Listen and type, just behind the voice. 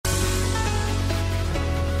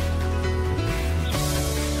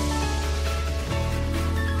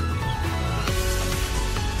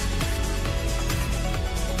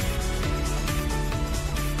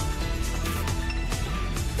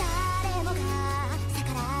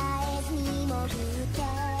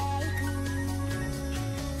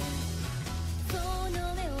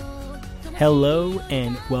Hello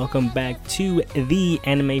and welcome back to the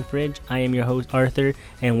Anime Fridge. I am your host Arthur,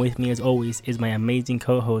 and with me as always is my amazing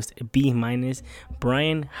co-host B-.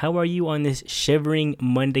 Brian, how are you on this shivering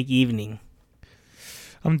Monday evening?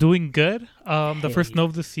 I'm doing good. The first snow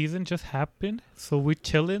of the season just happened, so we're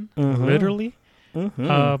chilling, literally.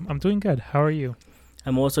 I'm doing good. How are you?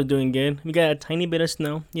 I'm also doing good. We got a tiny bit of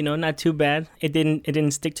snow, not too bad. It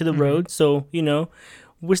didn't stick to the road, so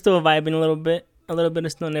we're still vibing a little bit. A little bit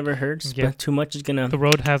of snow never hurts, but too much is gonna. The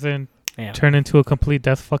road hasn't turned into a complete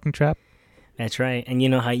death fucking trap. That's right, and you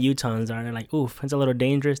know how Utahns are. They're like, "Oof, it's a little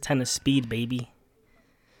dangerous. Time to speed, baby."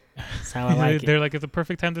 That's how I like it. They're like, it's a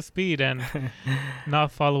perfect time to speed and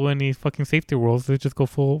not follow any fucking safety rules. They just go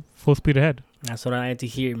full speed ahead. That's what I like to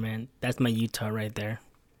hear, man. That's my Utah right there.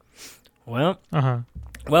 Well,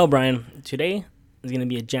 Brian, today is gonna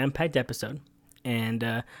be a jam-packed episode.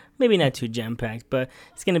 And maybe not too jam-packed, but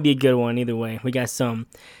it's going to be a good one either way. We got some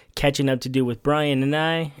catching up to do with Brian and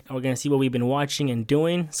I. We're going to see what we've been watching and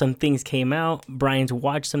doing. Some things came out. Brian's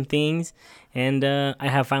watched some things. And I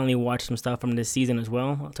have finally watched some stuff from this season as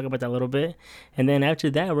well. I'll talk about that a little bit. And then after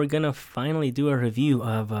that, we're going to finally do a review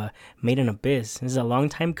of Made in Abyss. This is a long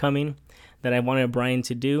time coming that I wanted Brian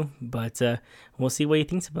to do, but we'll see what he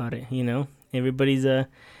thinks about it. Everybody's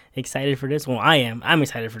excited for this one. I am. I'm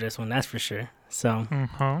excited for this one, that's for sure. So, we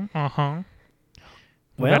got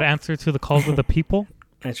to answer to the calls of the people.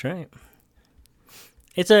 That's right.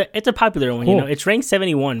 It's a popular one. Cool. It's ranked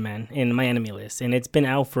 71, man, in my anime list, and it's been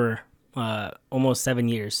out for almost 7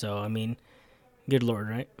 years. So, I mean, good lord,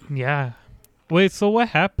 right? Yeah. Wait, so what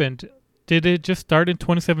happened? Did it just start in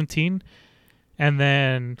 2017? And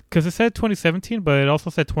then, because it said 2017, but it also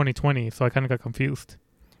said 2020, so I kind of got confused.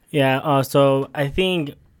 Yeah, so I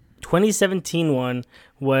think 2017 one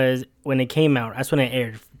was when it came out. That's when it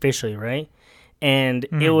aired officially, right? And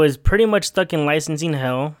it was pretty much stuck in licensing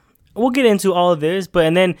hell. We'll get into all of this, but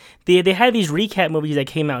and then they had these recap movies that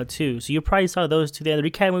came out too. So you probably saw those too. They had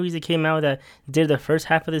the recap movies that came out that did the first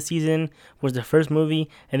half of the season was the first movie,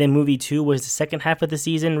 and then movie 2 was the second half of the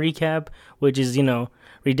season recap, which is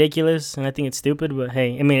ridiculous, and I think it's stupid. But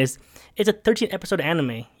hey, I mean it's a 13 episode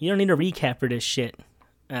anime. You don't need a recap for this shit.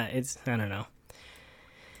 I don't know.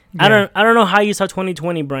 Yeah. I don't know how you saw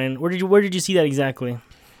 2020, Brian. Where did you see that exactly?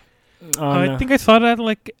 I think I saw that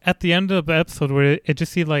like at the end of the episode where it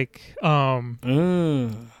just see like I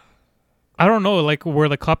don't know, like where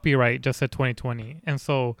the copyright just said 2020, and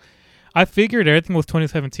so I figured everything was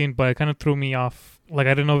 2017, but it kind of threw me off. Like I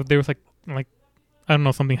didn't know if there was like I don't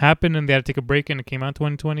know, something happened and they had to take a break and it came out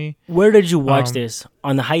 2020. Where did you watch this?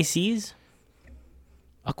 On the high seas?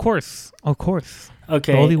 Of course.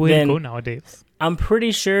 Okay, the only way to go nowadays. I'm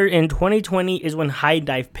pretty sure in 2020 is when High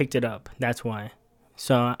Dive picked it up. That's why.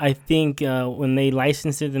 So I think when they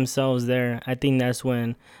licensed it themselves there, I think that's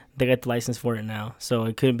when they got the license for it now. So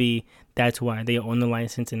it could be that's why they own the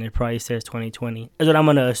license and it probably says 2020. That's what I'm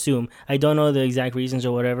going to assume. I don't know the exact reasons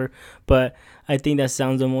or whatever, but I think that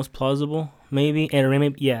sounds the most plausible, maybe. And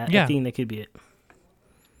maybe, I think that could be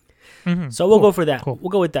it. So we'll go for that. Cool. We'll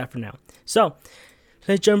go with that for now. So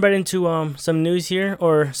let's jump right into some news here,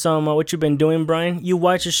 or some what you've been doing, Brian. You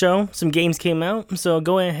watched the show. Some games came out, so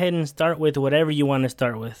go ahead and start with whatever you want to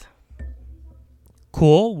start with.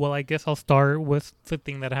 Cool. Well, I guess I'll start with the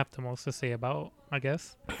thing that I have the most to say about, I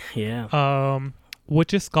guess. Yeah.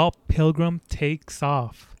 Which is called Pilgrim Takes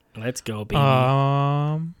Off. Let's go, baby.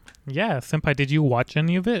 Yeah, Senpai, did you watch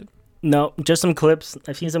any of it? No, just some clips.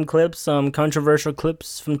 I've seen some clips, some controversial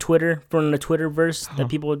clips from Twitter, from the Twitterverse that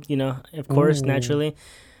people, of course, naturally.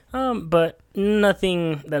 But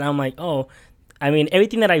nothing that I'm like, I mean,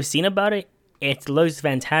 everything that I've seen about it, it looks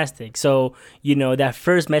fantastic. So, that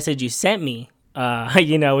first message you sent me,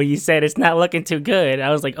 when you said it's not looking too good, I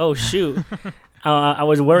was like, oh, shoot. I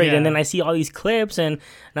was worried. Yeah. And then I see all these clips and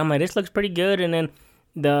I'm like, this looks pretty good. And then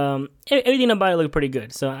everything about it looked pretty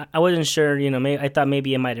good, so I wasn't sure. I thought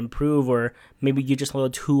maybe it might improve, or maybe you just a little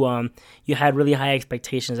too you had really high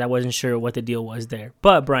expectations. I wasn't sure what the deal was there.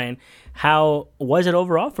 But Brian, how was it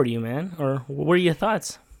overall for you, man? Or what were your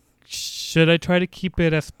thoughts? Should I try to keep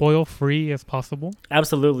it as spoil free as possible?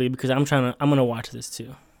 Absolutely, because I'm gonna watch this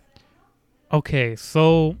too. Okay,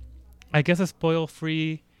 so I guess a spoil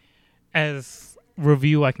free as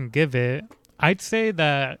review I can give it. I'd say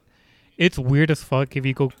that it's weird as fuck if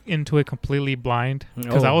you go into it completely blind,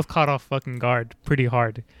 because I was caught off fucking guard pretty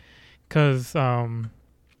hard. Because I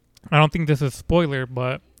don't think this is a spoiler,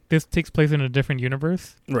 but this takes place in a different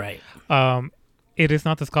universe. Right. It is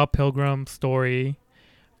not the Scott Pilgrim story,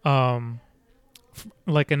 like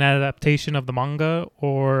an adaptation of the manga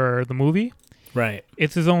or the movie. Right.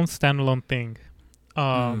 It's his own standalone thing.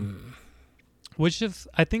 which is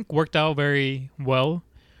I think worked out very well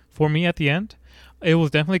for me at the end. It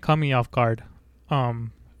was definitely caught me off guard.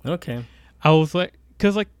 Okay. I was like,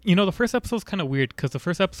 because like the first episode is kind of weird because the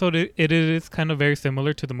first episode it is kind of very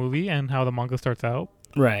similar to the movie and how the manga starts out.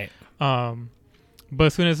 Right. But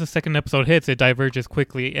as soon as the second episode hits, it diverges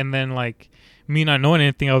quickly, and then like me not knowing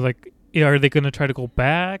anything, I was like, yeah, are they gonna try to go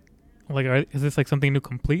back? Like, is this like something new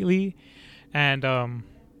completely? And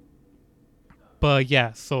but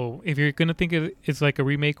yeah, so if you're gonna think it's like a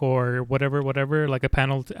remake or whatever, like a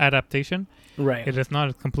panel adaptation, right? It is not.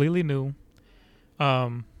 It's completely new.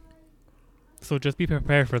 So just be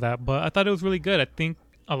prepared for that. But I thought it was really good. I think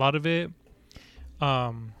a lot of it,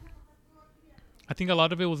 was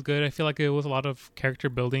good. I feel like it was a lot of character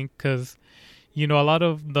building because, a lot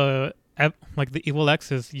of the like the evil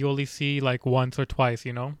exes you only see like once or twice.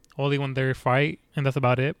 Only when they fight, and that's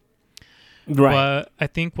about it. Right. But I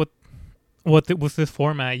think with this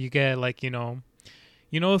format, you get like a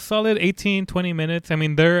solid 18, 20 minutes. I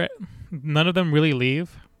mean, none of them really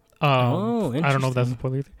leave. Interesting. I don't know if that's a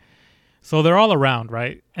spoiler. So they're all around,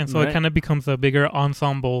 right? And so it kind of becomes a bigger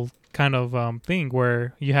ensemble kind of thing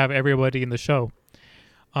where you have everybody in the show.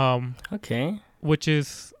 Okay. Which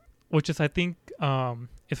is I think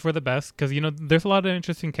is for the best because there's a lot of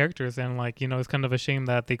interesting characters and like it's kind of a shame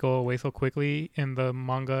that they go away so quickly in the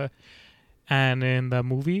manga and in the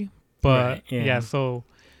movie. But yeah, so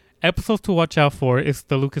episodes to watch out for is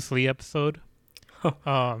the Lucas Lee episode.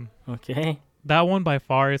 Okay. That one by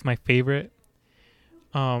far is my favorite.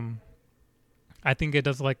 I think it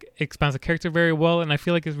does like expands the character very well, and I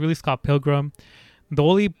feel like it's really Scott Pilgrim. The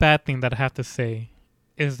only bad thing that I have to say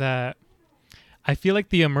is that I feel like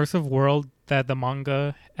the immersive world that the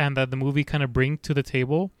manga and that the movie kind of bring to the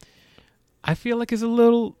table, I feel like it's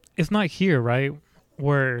not here, right?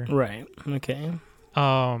 Right. Okay.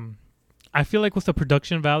 I feel like with the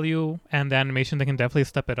production value and the animation, they can definitely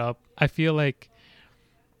step it up. I feel like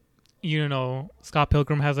Scott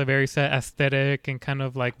Pilgrim has a very set aesthetic and kind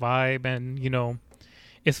of like vibe, and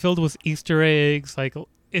it's filled with Easter eggs. Like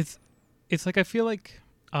it's like I feel like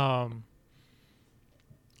I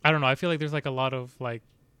don't know. I feel like there's like a lot of like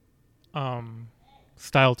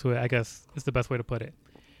style to it, I guess is the best way to put it.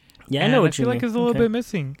 Yeah, and I know what you mean. I feel like it's a little bit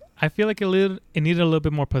missing. I feel like it needed a little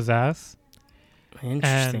bit more pizzazz.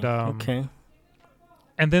 Interesting. And, okay.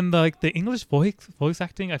 And then the English voice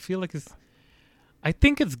acting, I feel like I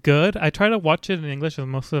think it's good. I try to watch it in English as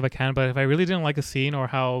most of I can, but if I really didn't like a scene or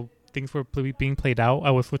how things were being played out,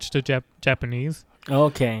 I would switch to Japanese.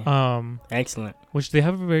 Okay. Excellent. Which they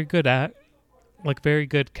have a very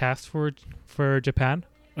good cast for Japan.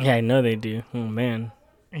 Yeah, I know they do. Oh man.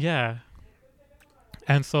 Yeah.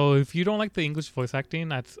 And so if you don't like the English voice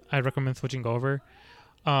acting, I recommend switching over.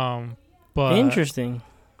 But interesting.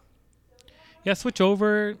 Yeah, switch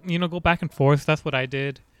over. Go back and forth. That's what I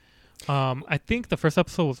did. I think the first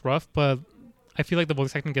episode was rough, but I feel like the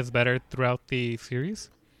voice acting gets better throughout the series.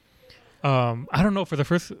 I don't know. For the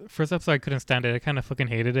first episode, I couldn't stand it. I kind of fucking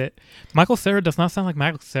hated it. Michael Cera does not sound like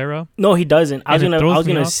Michael Cera. No, he doesn't. I was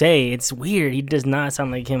gonna say it's weird. He does not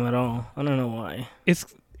sound like him at all. I don't know why. It's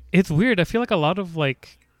weird. I feel like a lot of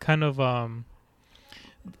like kind of I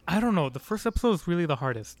don't know. The first episode is really the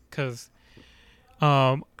hardest because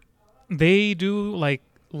they do like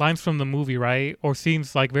lines from the movie, right? Or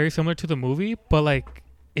scenes like very similar to the movie, but like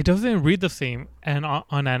it doesn't read the same and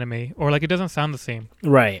on anime, or like it doesn't sound the same.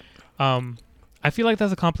 Right. I feel like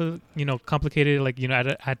that's a complicated like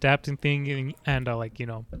adapting thing, and like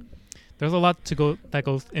there's a lot that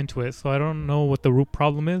goes into it. So I don't know what the root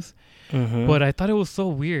problem is, but I thought it was so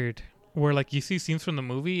weird where like you see scenes from the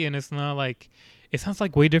movie and it's not like it sounds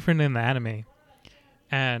like way different in the anime.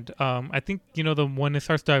 And I think the when it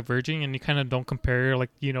starts diverging and you kind of don't compare like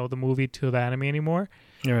the movie to the anime anymore.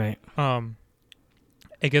 You're right.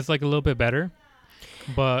 It gets like a little bit better,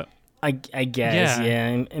 but I guess yeah,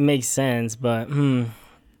 it makes sense. But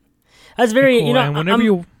that's very cool. And whenever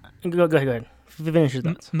you go ahead. Finish your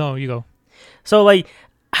thoughts. No, you go. So like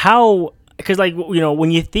how. Because, like, when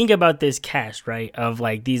you think about this cast, right, of,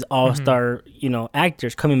 like, these all-star,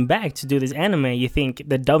 actors coming back to do this anime, you think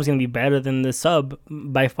the dub's going to be better than the sub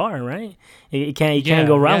by far, right? You can't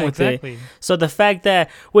go wrong with it. So the fact that,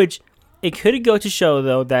 which it could go to show,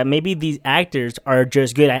 though, that maybe these actors are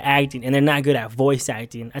just good at acting and they're not good at voice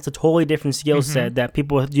acting. That's a totally different skill set that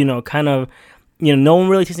people, kind of... no one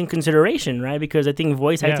really takes in consideration, right? Because I think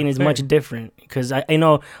voice acting is much different. Because I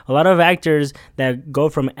know a lot of actors that go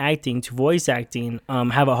from acting to voice acting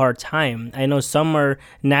have a hard time. I know some are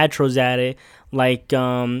naturals at it, like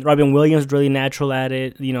Robin Williams was really natural at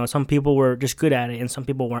it. Some people were just good at it, and some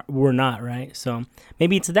people were not, right? So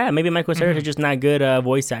maybe it's that. Maybe Michael Cera is just not good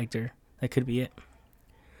voice actor. That could be it.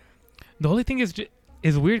 The only thing is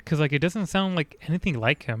weird because like it doesn't sound like anything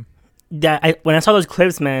like him. Yeah, when I saw those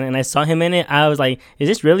clips, man, and I saw him in it, I was like, is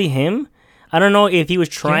this really him? I don't know if he was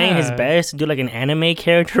trying his best to do like an anime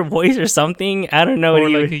character voice or something. I don't know. Or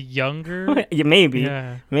like a younger.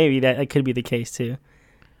 Yeah, maybe that could be the case too.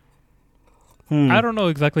 I don't know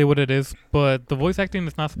exactly what it is, but the voice acting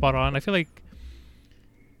is not spot on. I feel like,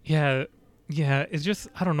 yeah, it's just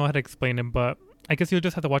I don't know how to explain it, but I guess you'll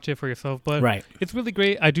just have to watch it for yourself. But it's really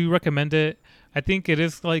great. I do recommend it. I think it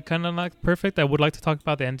is like kind of not perfect. I would like to talk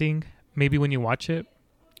about the ending maybe when you watch it.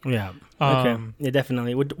 Yeah. Okay. Yeah,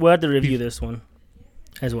 definitely. We'll have to review this one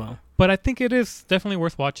as well. But I think it is definitely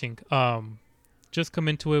worth watching. Just come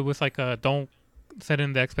into it with like don't set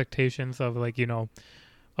in the expectations of like, you know,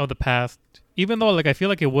 of the past. Even though like I feel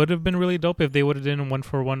like it would have been really dope if they would have done a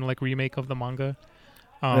 1-for-1 like remake of the manga.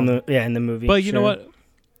 In the movie. But you know what?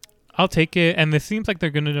 I'll take it. And it seems like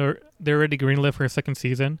they're already greenlit for a second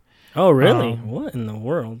season. Oh really? What in the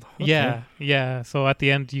world? Okay. Yeah. So at the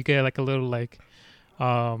end you get like a little like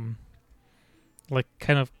kind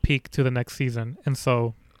of peek to the next season. And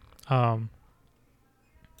so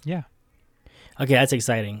yeah. Okay, that's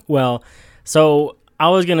exciting. Well, so I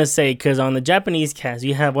was gonna say, because on the Japanese cast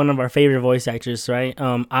you have one of our favorite voice actors, right?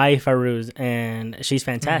 Ai Faruz, and she's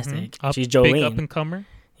fantastic. She's Jolene. Big up and comer.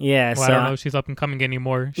 Yeah, well, so I don't know if she's up and coming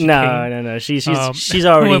anymore. No. She's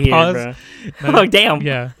already here, bro. Oh damn.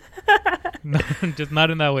 Yeah. No, just not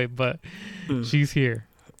in that way, but she's here.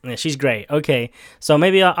 Yeah, she's great. Okay, so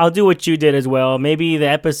maybe I'll do what you did as well. Maybe the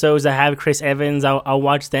episodes that have Chris Evans, I'll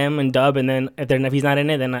watch them and dub, and then if he's not in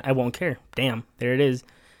it, then I won't care. Damn, there it is.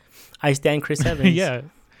 I stand Chris Evans.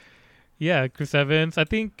 Yeah, Chris Evans. I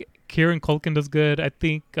think Kieran Culkin does good. I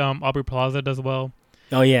think Aubrey Plaza does well.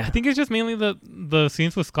 Oh yeah. I think it's just mainly the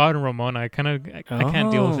scenes with Scott and Ramona. I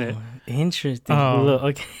can't deal with it. Interesting. Look,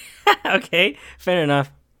 okay, okay, fair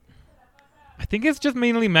enough. I think it's just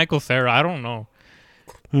mainly Michael Cera. I don't know.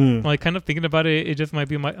 Like kind of thinking about it, it just might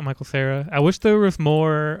be Michael Cera. I wish there was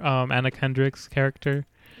more Anna Kendrick's character,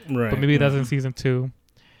 right? But maybe that's in season 2.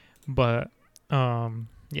 But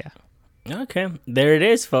yeah. Okay, there it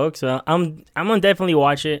is, folks. I'm gonna definitely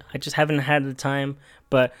watch it. I just haven't had the time,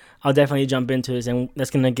 but I'll definitely jump into this, and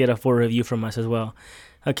that's gonna get a full review from us as well.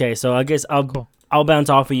 Okay, so I guess I'll bounce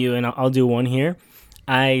off of you, and I'll do one here.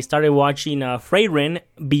 I started watching Frieren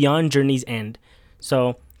Beyond Journey's End.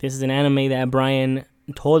 So this is an anime that Brian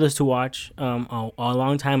told us to watch a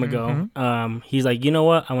long time ago. He's like, you know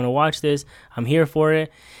what? I want to watch this. I'm here for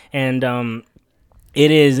it. And it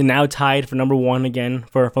is now tied for number 1 again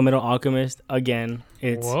for Fullmetal Alchemist again.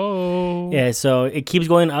 Whoa. Yeah, so it keeps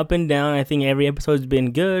going up and down. I think every episode's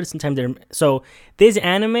been good. Sometimes so this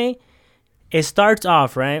anime, it starts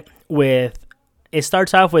off with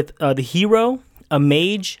the hero, a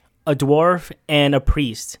mage, a dwarf, and a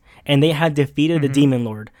priest, and they had defeated the demon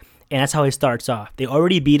lord. And that's how it starts off. They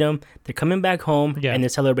already beat him. They're coming back home, and they're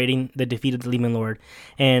celebrating the defeat of the demon lord.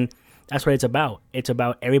 And that's what it's about. It's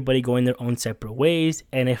about everybody going their own separate ways,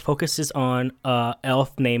 and it focuses on an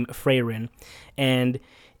elf named Frieren. And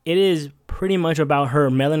it is pretty much about her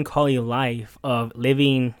melancholy life of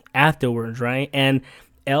living afterwards, right? And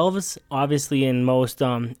elves, obviously, in most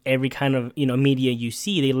every kind of media you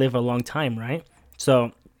see, they live a long time, right?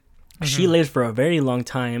 So she lives for a very long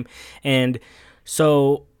time, and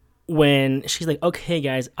so when she's like, okay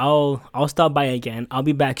guys, I'll stop by again, I'll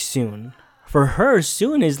be back soon. For her,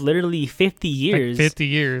 soon is literally 50 years. Like 50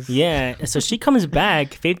 years. Yeah. So she comes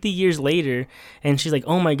back 50 years later, and she's like,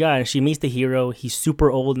 oh my god. She meets the hero. He's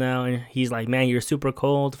super old now, and he's like, man, you're super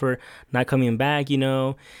cold for not coming back,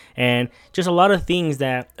 and just a lot of things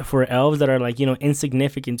that for elves that are like,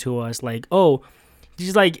 insignificant to us, like, oh,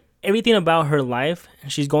 she's like, everything about her life,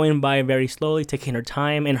 she's going by very slowly, taking her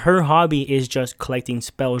time, and her hobby is just collecting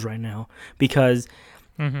spells right now, because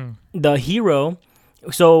the hero,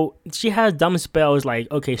 so she has dumb spells,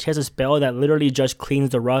 like, okay, she has a spell that literally just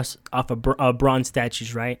cleans the rust off of bronze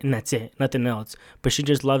statues, right? And that's it, nothing else. But she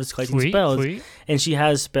just loves collecting spells. And she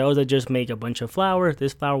has spells that just make a bunch of flowers,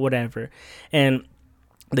 this flower, whatever. And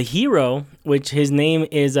the hero, which his name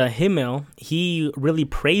is Himmel, he really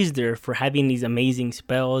praised her for having these amazing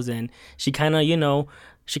spells, and she kind of,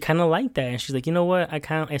 liked that, and she's like, you know what,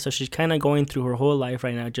 and so she's kind of going through her whole life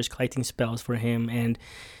right now, just collecting spells for him. And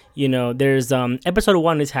there's episode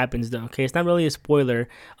 1, this happens though. Okay, it's not really a spoiler.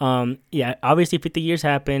 Obviously 50 years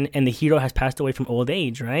happen, and the hero has passed away from old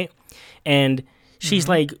age, right? And she's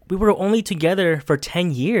like, we were only together for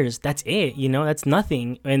 10 years. That's it. That's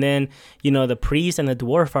nothing. And then, the priest and the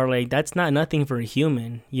dwarf are like, that's not nothing for a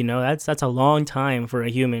human. That's a long time for a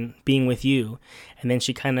human being with you. And then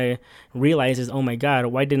she kind of realizes, oh my God,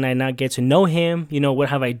 why didn't I not get to know him? What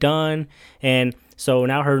have I done? And so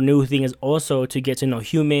now her new thing is also to get to know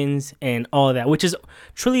humans and all that, which is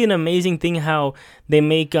truly an amazing thing how they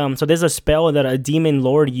make, so there's a spell that a demon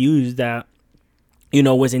lord used that,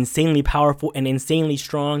 was insanely powerful and insanely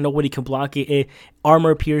strong. Nobody could block it.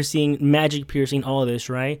 Armor piercing, magic piercing, all this,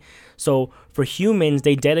 right? So for humans,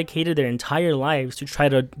 they dedicated their entire lives to try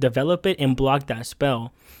to develop it and block that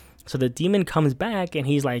spell. So the demon comes back and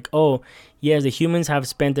he's like, oh, yes, the humans have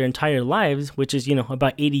spent their entire lives, which is,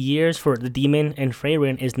 about 80 years for the demon and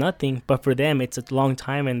Freyrin is nothing. But for them, it's a long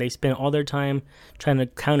time and they spend all their time trying to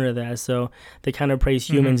counter that. So they kind of praise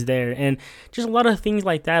humans there. And just a lot of things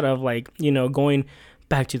like that of like, going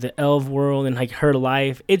back to the elf world and like her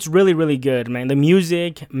life. It's really, really good, man. The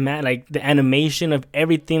music, man, like the animation of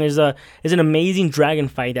everything. There's an amazing dragon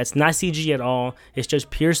fight that's not CG at all. It's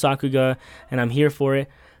just pure Sakuga and I'm here for it.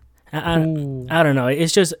 I don't know.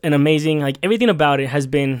 It's just an amazing, like everything about it has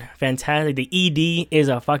been fantastic. The ED is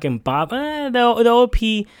a fucking bop. The OP,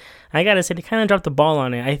 I gotta say, they kind of dropped the ball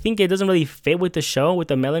on it. I think it doesn't really fit with the show, with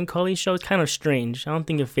the melancholy show. It's kind of strange. I don't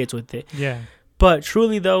think it fits with it. Yeah. But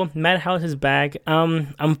truly though, Madhouse is back.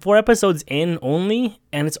 I'm 4 episodes in only,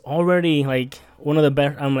 and it's already like one of the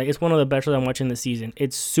best. It's one of the best shows I'm watching this season.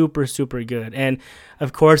 It's super, super good. And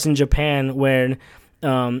of course, in Japan, when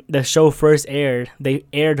the show first aired, they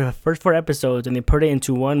aired the first 4 episodes and they put it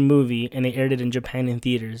into one movie and they aired it in Japan in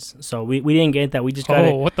theaters. So we didn't get that. We just got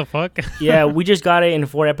it. Oh, what the fuck? Yeah, we just got it in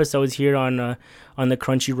 4 episodes here on the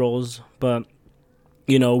Crunchyrolls. But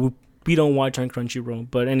we don't watch on Crunchyroll.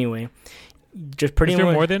 But anyway, just pretty much. Is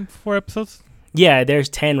there more than 4 episodes? Yeah, there's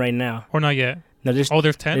 10 right now. Or not yet? No, there's 10?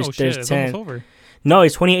 There's 10. It's almost over. No,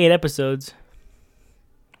 it's 28 episodes.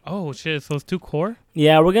 Oh shit! So it's 2 core.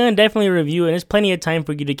 Yeah, we're gonna definitely review it. And there's plenty of time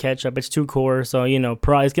for you to catch up. It's 2 core, so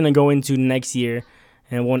it's gonna go into next year,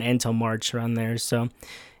 and it won't end till March around there. So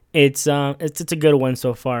it's a good one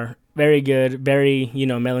so far. Very good, very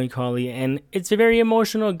melancholy, and it's very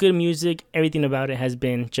emotional. Good music. Everything about it has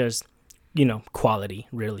been just quality,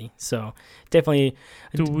 really. So definitely.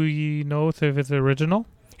 Do we know if it's original?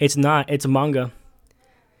 It's not. It's a manga.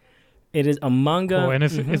 It is a manga. Oh, and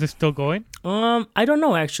is it still going? I don't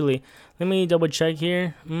know actually. Let me double check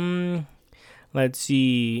here. Let's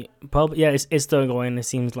see. Yeah, it's still going. It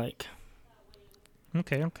seems like.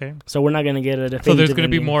 Okay. So we're not gonna get a definitive. So there's gonna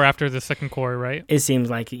be more after the second core, right? It seems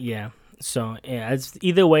like it, yeah. So yeah, it's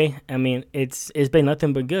either way. I mean, it's been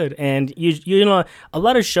nothing but good. And you know a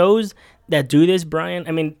lot of shows that do this, Brian.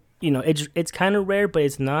 I mean, it's kind of rare, but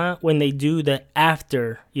it's not when they do the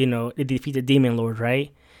after they defeat the demon lord,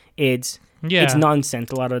 right? It's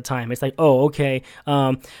nonsense a lot of the time. It's like, oh, okay,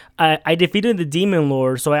 I defeated the demon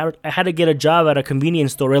lord, so I had to get a job at a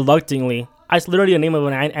convenience store reluctantly. It's literally the name of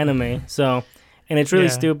an anime. So, and it's really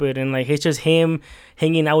stupid. And like, it's just him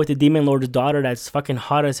hanging out with the demon lord's daughter that's fucking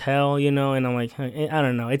hot as hell, And I'm like, I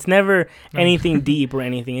don't know. It's never anything deep or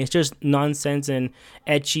anything. It's just nonsense and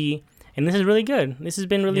ecchi. And this is really good. This has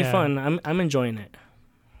been really fun. I'm enjoying it.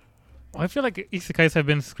 I feel like isekais have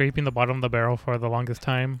been scraping the bottom of the barrel for the longest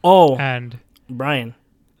time. Oh, and Brian,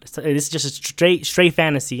 this is just a straight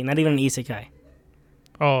fantasy, not even an isekai.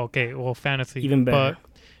 Oh, okay. Well, fantasy. Even better.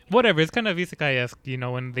 But whatever. It's kind of isekai-esque,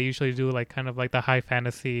 when they usually do like kind of like the high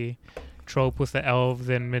fantasy trope with the elves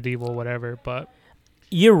and medieval whatever. But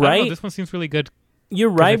you're right. This one seems really good. You're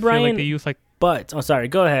right, Brian. Like they use like. But sorry.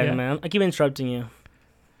 Go ahead, man. I keep interrupting you.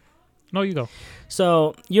 No, you go.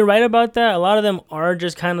 So you're right about that. A lot of them are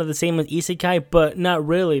just kind of the same as isekai, but not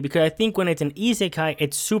really, because I think when it's an isekai,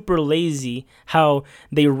 it's super lazy how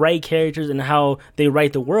they write characters and how they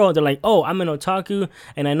write the world. They're like, oh, I'm an otaku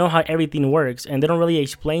and I know how everything works, and they don't really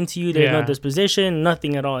explain to you. There's no disposition,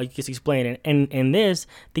 nothing at all. You just explain it. And in this,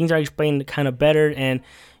 things are explained kind of better, and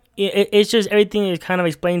it's just everything is kind of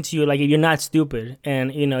explained to you like you're not stupid.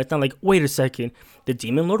 And it's not like, wait a second, the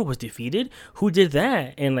demon lord was defeated, who did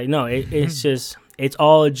that? And like, no, it's just, it's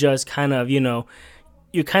all just kind of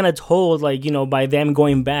you're kind of told like by them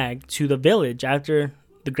going back to the village after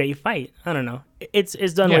the great fight. I don't know, it's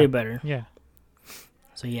done way better.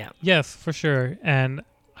 So yes, for sure. And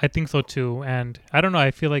I think so too. And I don't know,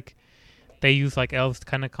 I feel like they use like elves to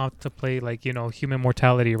kind of contemplate like human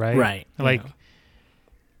mortality, right? Like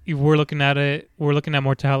we're looking at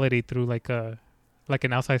mortality through like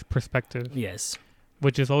an outside perspective. Yes.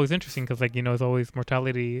 Which is always interesting because, like, it's always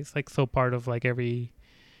mortality. It's like so part of like every,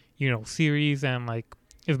 series and like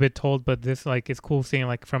is a bit told, but this like it's cool seeing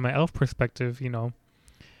like from an elf perspective,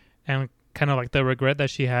 and kind of like the regret that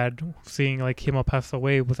she had seeing like Himo pass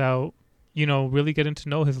away without really getting to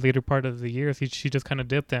know his later part of the years. She just kind of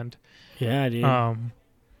dipped and Yeah, dude.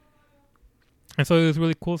 And so it was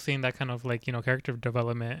really cool seeing that kind of like character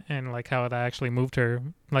development and like how that actually moved her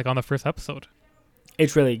like on the first episode.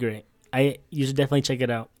 It's really great. You should definitely check it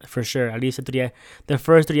out for sure. At least the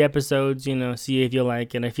first 3 episodes, see if you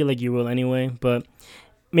like it. I feel like you will anyway, but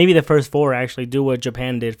maybe the first 4 actually do what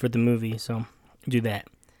Japan did for the movie. So do that.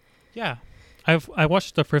 Yeah, I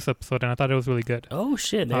watched the first episode and I thought it was really good. Oh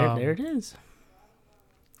shit! There it is.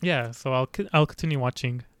 Yeah, so I'll continue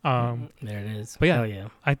watching. There it is. But yeah, hell yeah.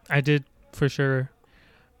 I did for sure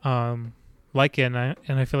like it, and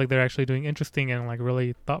I feel like they're actually doing interesting and like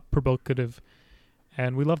really thought provocative,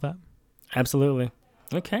 and we love that. Absolutely.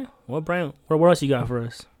 Okay. Well, Brian, what else you got for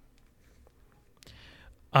us?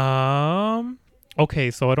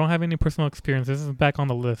 Okay, so I don't have any personal experience. This is back on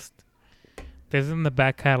the list. This is in the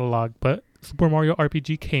back catalog, but Super Mario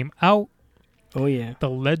RPG came out. Oh yeah. The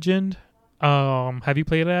Legend. Have you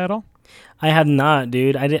played it at all? I have not,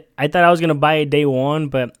 dude. I thought I was gonna buy it day one,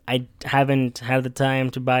 but I haven't had the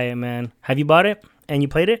time to buy it, man. Have you bought it and you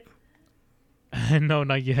played it? No,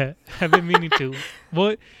 not yet. I've been meaning to.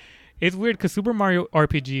 Well, it's weird because Super Mario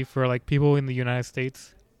RPG for like people in the United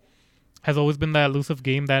States has always been that elusive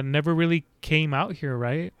game that never really came out here,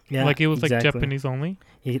 right? Yeah, like it was exactly. like Japanese only.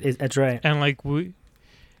 That's right. And like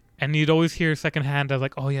and you'd always hear secondhand as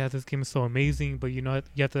like, oh yeah, this game is so amazing, but you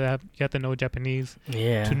have to know Japanese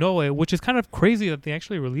to know it, which is kind of crazy that they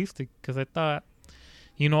actually released it because I thought,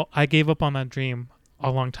 I gave up on that dream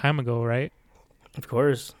a long time ago, right? Of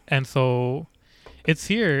course. And so it's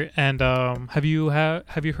here. And have you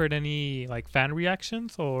heard any like fan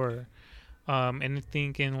reactions or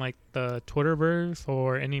anything in like the Twitterverse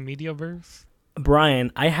or any mediaverse?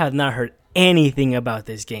 Brian, I have not heard anything about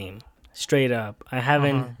this game. Straight up, I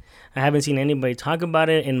haven't seen anybody talk about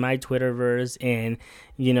it in my Twitterverse and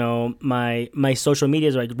my social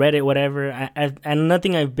medias like Reddit, whatever. And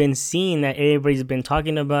nothing I've been seeing that everybody's been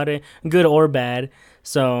talking about it, good or bad.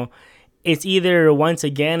 So it's either once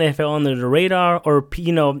again it fell under the radar, or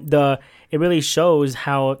it really shows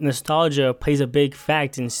how nostalgia plays a big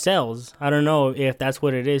fact in sales. I don't know if that's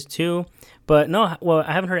what it is too, but no. Well,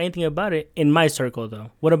 I haven't heard anything about it in my circle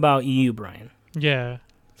though. What about you, Brian? Yeah.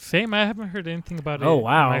 Same. I haven't heard anything about it in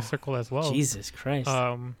my circle as well. Jesus Christ.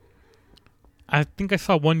 I think I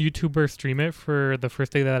saw one YouTuber stream it for the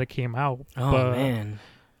first day that it came out. Oh, man.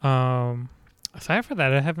 Aside from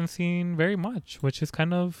that, I haven't seen very much, which is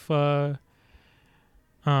kind of an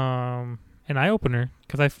eye-opener.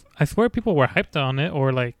 Because I swear people were hyped on it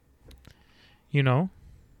or like, Well,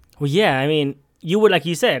 yeah, I mean, like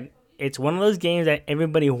you said, it's one of those games that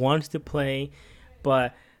everybody wants to play,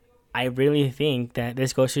 but I really think that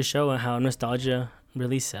this goes to show how nostalgia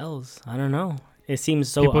really sells. I don't know. It seems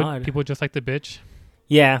so odd. People just like the bitch.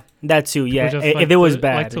 Yeah, that too. People yeah, if it was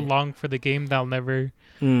bad. Like to long for the game that'll never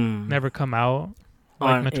come out.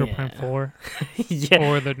 Like Metro Prime 4. Yeah.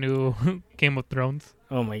 Or the new Game of Thrones.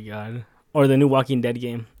 Oh my god. Or the new Walking Dead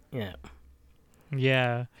game. Yeah.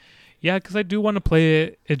 Yeah. Yeah, because I do want to play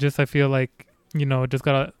it. It just, I feel like,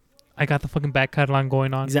 I got the fucking back catalog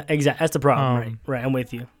going on. Exactly. That's the problem, right. I'm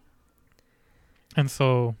with you. And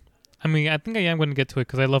so, I mean, I think I am going to get to it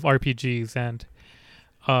because I love RPGs and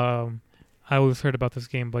I always heard about this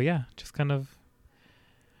game. But yeah, just kind of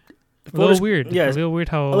a little weird. Yeah, a little weird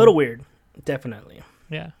how... A little weird, definitely.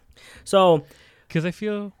 Yeah. So... Because I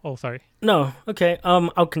feel... Oh, sorry. No, okay.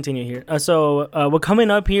 I'll continue here. So we're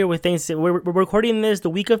coming up here with Thanksgiving. We're recording this the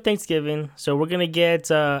week of Thanksgiving. So we're going to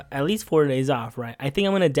get at least 4 days off, right? I think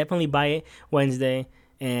I'm going to definitely buy it Wednesday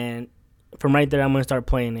and... From right there, I'm gonna start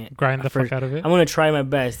playing it. Grind the fuck out of it. I'm gonna try my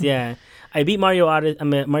best. Yeah, I beat Mario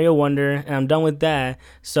Wonder, and I'm done with that.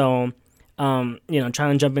 So, trying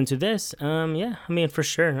to jump into this. Yeah, I mean for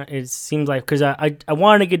sure. It seems like because I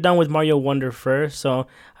wanted to get done with Mario Wonder first, so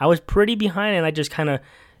I was pretty behind, and I just kind of,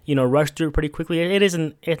 rushed through it pretty quickly.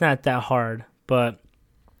 It's not that hard, but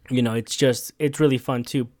it's really fun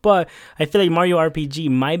too. But I feel like Mario RPG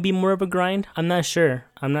might be more of a grind. I'm not sure,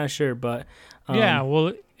 but yeah,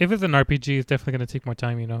 well. If it's an RPG, it's definitely going to take more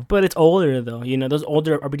time, But it's older, though. Those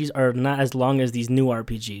older RPGs are not as long as these new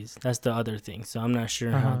RPGs. That's the other thing. So I'm not sure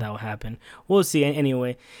how that will happen. We'll see.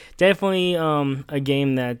 Anyway, definitely a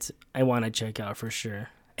game that I want to check out for sure.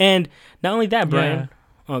 And not only that, Brian.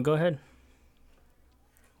 Yeah. Oh, go ahead.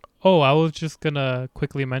 Oh, I was just going to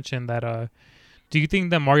quickly mention that do you think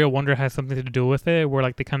that Mario Wonder has something to do with it where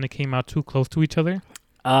like they kind of came out too close to each other?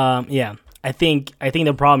 Yeah. I think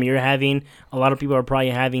the problem you're having, a lot of people are probably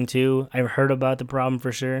having too. I've heard about the problem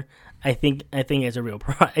for sure. I think it's a real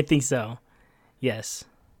problem. I think so. Yes.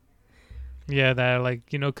 Yeah, that like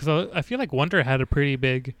because I feel like Wonder had a pretty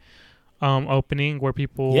big opening where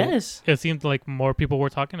people. Yes. It seemed like more people were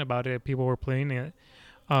talking about it. People were playing it.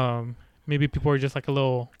 Maybe people were just like a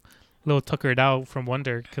little tuckered out from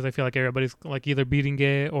Wonder because I feel like everybody's like either beating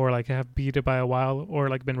it or like have beat it by a while or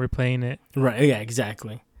like been replaying it. Right. Yeah.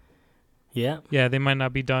 Exactly. Yeah. Yeah, they might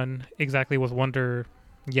not be done exactly with Wonder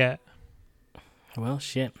yet. Well,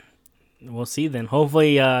 shit. We'll see then.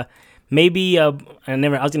 Hopefully, maybe I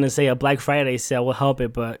was gonna say a Black Friday sale will help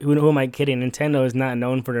it, but who am I kidding? Nintendo is not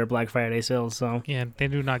known for their Black Friday sales, so yeah, they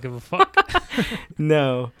do not give a fuck.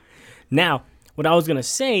 No. Now, what I was gonna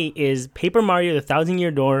say is Paper Mario: The Thousand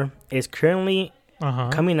Year Door is currently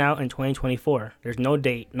coming out in 2024. There's no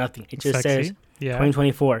date, nothing. It just says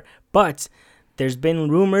 2024. But there's been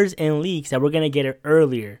rumors and leaks that we're gonna get it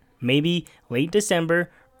earlier, maybe late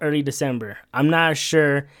December, early December. I'm not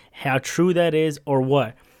sure how true that is or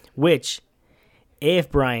what. Which,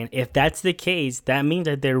 if that's the case, that means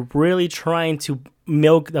that they're really trying to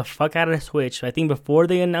milk the fuck out of the Switch. I think before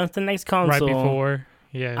they announce the next console. Right before,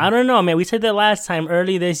 yeah. I don't know, man. We said that last time,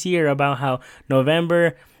 early this year, about how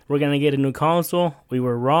November we're gonna get a new console. We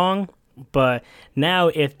were wrong. But now,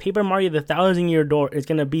 if Paper Mario: The Thousand Year Door is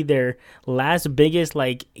gonna be their last biggest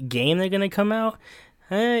like game they're gonna come out,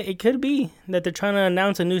 it could be that they're trying to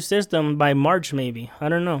announce a new system by March, maybe. I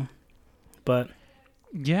don't know, but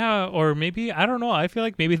yeah, or maybe I don't know. I feel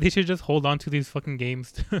like maybe they should just hold on to these fucking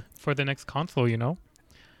games for the next console.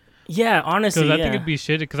 Yeah, honestly, because I think it'd be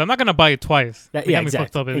shitty. Because I'm not gonna buy it twice. They have me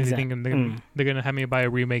fucked up anything, and they're gonna have me buy a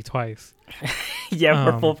remake twice. Yeah,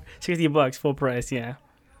 for full $60, full price. Yeah.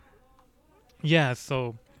 Yeah,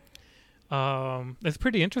 so it's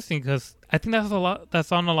pretty interesting because I think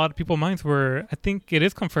that's on a lot of people's minds. Where I think it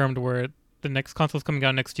is confirmed where the next console's coming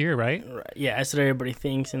out next year, right? Right. Yeah, that's what everybody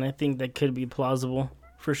thinks, and I think that could be plausible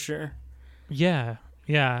for sure. Yeah,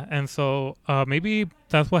 and so maybe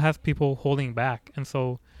that's what has people holding back, and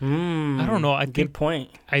so I don't know. Good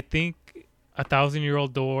point. I think a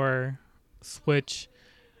 1,000-year-old door, Switch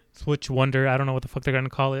Wonder. I don't know what the fuck they're gonna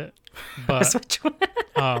call it, but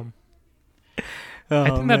I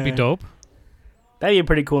think that'd be dope. That'd be a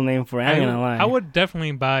pretty cool name for it. I ain't gonna lie. I would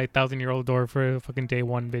definitely buy 1,000-year-old door for a fucking day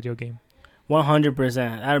one video game. 100%.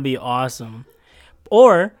 That'd be awesome.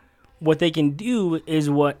 Or what they can do is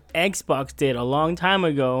what Xbox did a long time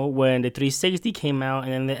ago when the 360 came out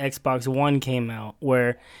and then the Xbox One came out,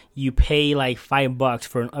 where you pay like $5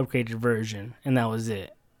 for an upgraded version, and that was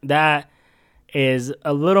it. That is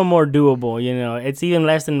a little more doable. It's even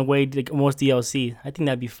less than the way most DLC. I think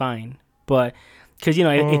that'd be fine. But because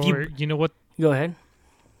if you what, go ahead.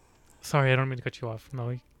 Sorry, I don't mean to cut you off.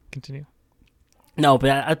 No, continue. No, but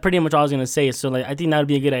that's pretty much all I was gonna say. So I think that would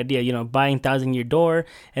be a good idea. Buying 1,000-Year Door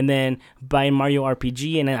and then buying Mario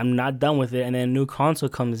RPG, and then I'm not done with it. And then a new console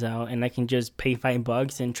comes out, and I can just pay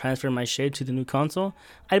 $5 and transfer my shit to the new console.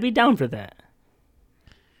 I'd be down for that.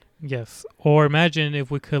 Yes. Or imagine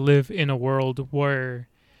if we could live in a world where,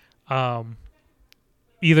 either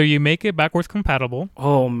you make it backwards compatible.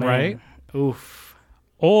 Oh man. Right. Oof.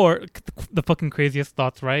 Or the fucking craziest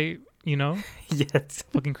thoughts, right? Yes.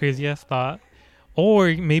 Fucking crazy ass thought.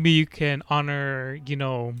 Or maybe you can honor,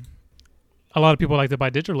 a lot of people like to buy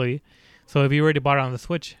digitally. So if you already bought it on the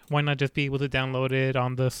Switch, why not just be able to download it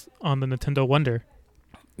on the Nintendo Wonder?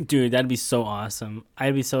 Dude, that'd be so awesome.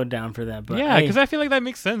 I'd be so down for that. But yeah, because I feel like that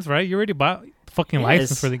makes sense, right? You already bought the fucking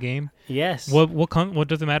license for the game. Yes. What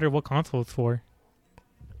does it matter what console it's for?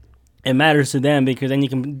 It matters to them because then you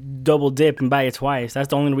can double dip and buy it twice. That's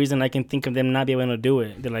the only reason I can think of them not being able to do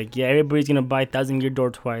it. They're like, yeah, everybody's going to buy 1,000-Year Door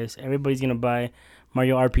twice. Everybody's going to buy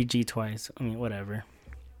Mario RPG twice. I mean, whatever.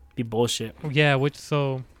 Be bullshit. Yeah,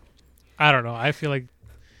 I don't know. I feel like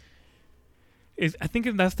I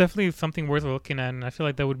think that's definitely something worth looking at, and I feel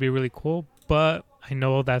like that would be really cool, but I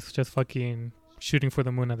know that's just fucking shooting for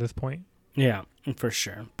the moon at this point. Yeah, for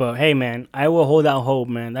sure. But hey, man, I will hold out hope,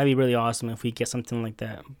 man. That'd be really awesome if we get something like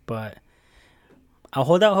that. But I'll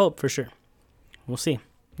hold out hope for sure. We'll see.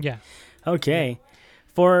 Yeah. Okay.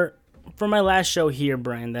 For my last show here,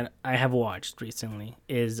 Brian, that I have watched recently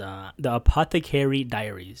is the Apothecary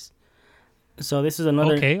Diaries. So this is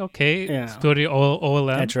another... Okay. Yeah. Studio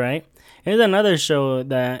OLM. That's right. It's another show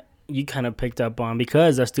that you kind of picked up on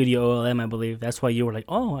because of Studio OLM, I believe. That's why you were like,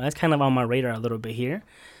 oh, that's kind of on my radar a little bit here.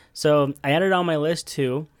 So I added it on my list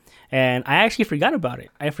too, And I actually forgot about it.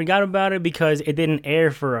 I forgot about it because it didn't air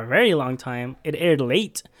for a very long time. It aired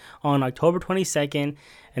late on October 22nd,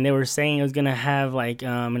 and they were saying it was going to have like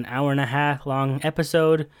an hour and a half long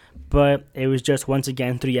episode, but it was just once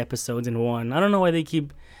again 3 episodes in one. I don't know why they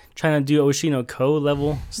keep trying to do Oshino Ko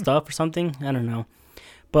level stuff or something. I don't know.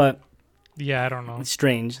 But yeah, I don't know. It's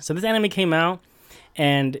strange. So this anime came out,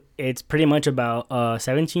 and it's pretty much about a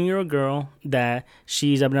 17-year-old girl that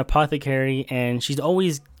she's an apothecary, and she's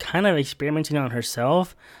always kind of experimenting on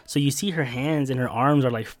herself. So you see her hands and her arms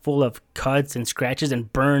are like full of cuts and scratches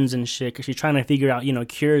and burns and shit because she's trying to figure out,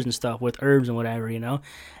 cures and stuff with herbs and whatever,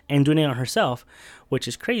 and doing it on herself, which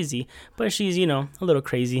is crazy. But she's, a little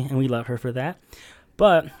crazy, and we love her for that.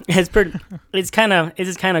 But it's kind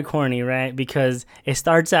of corny, right? Because it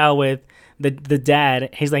starts out with the dad.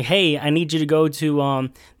 He's like, hey, I need you to go to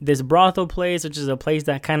this brothel place, which is a place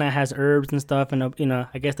that kind of has herbs and stuff. And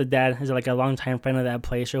I guess the dad is like a longtime friend of that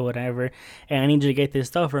place or whatever. And I need you to get this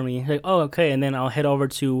stuff for me. He's like, oh, okay. And then I'll head over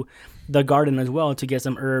to the garden as well to get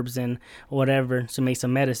some herbs and whatever to make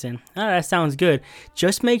some medicine. All right, that sounds good.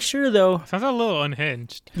 Just make sure though. Sounds a little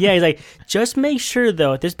unhinged. Yeah, he's like, just make sure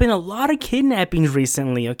though. There's been a lot of kidnappings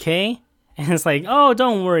recently, okay? And it's like, oh,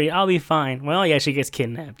 don't worry, I'll be fine. Well, yeah, she gets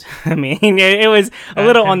kidnapped. I mean, it was a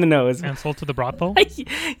little on the nose. And sold to the brothel?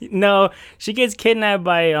 No, she gets kidnapped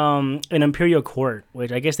by an imperial court,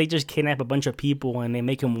 which I guess they just kidnap a bunch of people and they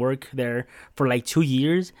make them work there for like 2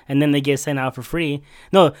 years, and then they get sent out for free.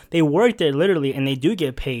 No, they work there literally, and they do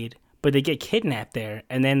get paid, but they get kidnapped there,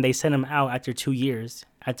 and then they send them out after 2 years,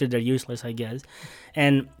 after they're useless, I guess.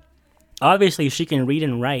 And obviously, she can read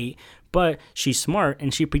and write, but she's smart,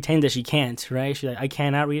 and she pretends that she can't, right? She's like, I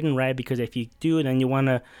cannot read and write because if you do, then you want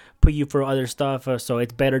to put you for other stuff, so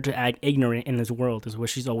it's better to act ignorant in this world, is what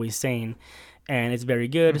she's always saying. And it's very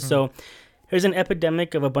good. Mm-hmm. So there's an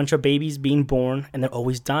epidemic of a bunch of babies being born, and they're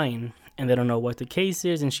always dying, and they don't know what the case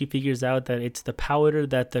is, and she figures out that it's the powder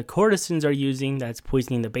that the courtesans are using that's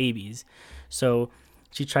poisoning the babies. So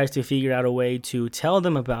she tries to figure out a way to tell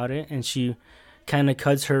them about it, and she kind of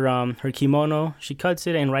cuts her kimono. She cuts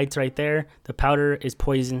it and writes right there, the powder is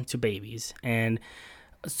poison to babies. And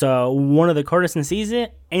so one of the courtesans sees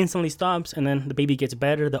it, instantly stops, and then the baby gets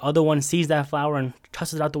better. The other one sees that flower and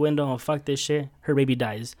tosses it out the window. Oh, fuck this shit. Her baby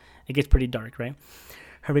dies. It gets pretty dark, right?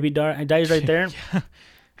 Her baby dies right there.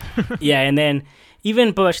 Yeah, and then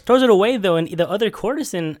but she throws it away though, and the other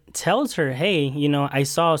courtesan tells her, hey, I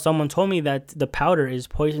saw someone told me that the powder is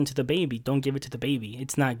poison to the baby. Don't give it to the baby.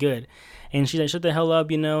 It's not good. And she's like, shut the hell up,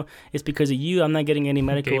 it's because of you. I'm not getting any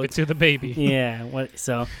medical. Gave it to the baby. Yeah,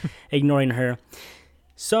 so ignoring her.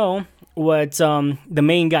 So what the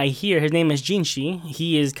main guy here, his name is Jinshi.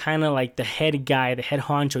 He is kind of like the head guy, the head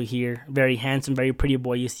honcho here. Very handsome, very pretty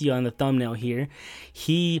boy. You see on the thumbnail here.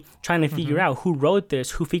 He trying to figure out who wrote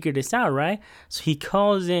this, who figured this out, right? So he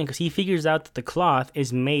calls in because he figures out that the cloth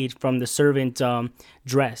is made from the servant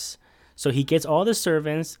dress. So he gets all the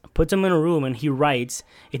servants, puts them in a room, and he writes,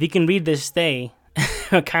 if you can read this, stay.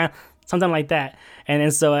 Kind of something like that. And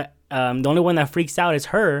then so the only one that freaks out is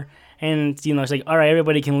her. And, it's like, all right,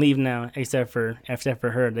 everybody can leave now, except for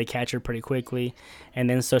her. They catch her pretty quickly. And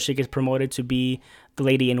then so she gets promoted to be the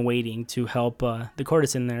lady in waiting to help the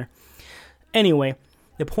courtesan there. Anyway,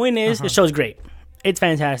 the point is, the show's great. It's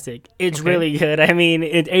fantastic. It's really good. I mean,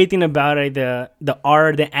 everything about it, the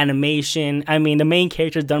art, the animation. I mean, the main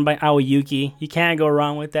character is done by Aoyuki. You can't go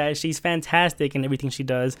wrong with that. She's fantastic in everything she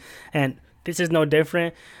does. And this is no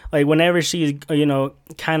different. Like, whenever she's,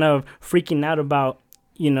 kind of freaking out about,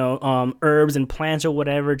 herbs and plants or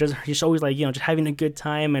whatever, she's always like, just having a good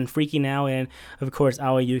time and freaking out. And of course,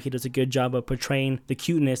 Aoyuki does a good job of portraying the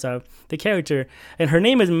cuteness of the character. And her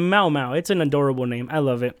name is Mao Mao. It's an adorable name. I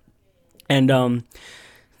love it. And the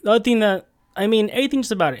other thing everything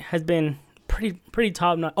just about it has been pretty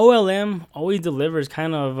top notch. OLM always delivers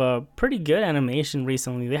kind of pretty good animation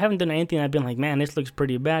recently. They haven't done anything I've been like, man, this looks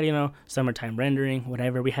pretty bad, summertime rendering,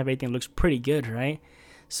 whatever. We have everything that looks pretty good, right?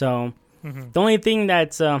 So the only thing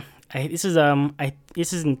that's this is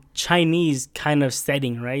in Chinese kind of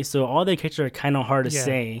setting, right? So all the characters are kind of hard to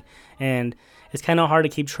say, and it's kind of hard to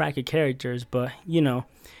keep track of characters, but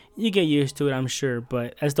you get used to it, I'm sure.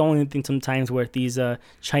 But that's the only thing sometimes with these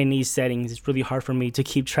Chinese settings. It's really hard for me to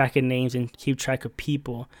keep track of names and keep track of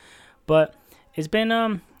people. But it's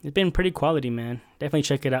been pretty quality, man. Definitely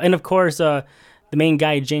check it out. And of course, the main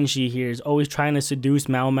guy Jinshi here is always trying to seduce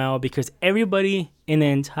Mao Mao because everybody in the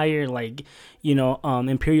entire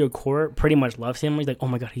imperial court pretty much loves him. He's like, oh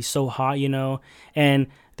my god, he's so hot, And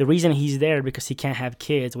the reason he's there because he can't have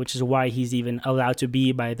kids, which is why he's even allowed to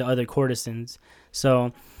be by the other courtesans.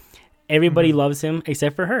 So everybody loves him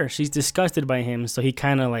except for her. She's disgusted by him, so he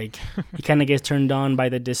kind of gets turned on by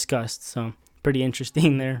the disgust. So pretty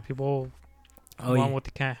interesting there. People want what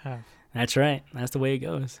they can't have. That's right. That's the way it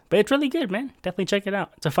goes. But it's really good, man. Definitely check it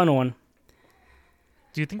out. It's a fun one.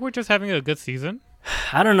 Do you think we're just having a good season?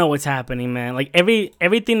 I don't know what's happening, man. Like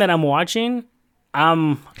everything that I'm watching,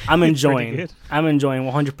 I'm enjoying. I'm enjoying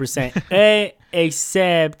 100%.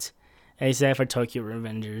 Except for Tokyo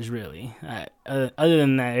Revengers, really. Other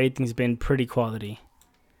than that, everything's been pretty quality.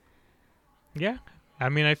 Yeah, I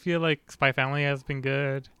mean, I feel like Spy Family has been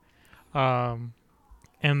good.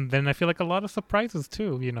 And then I feel like a lot of surprises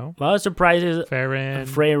too, you know? A lot of surprises. Freyrin,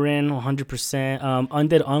 100%.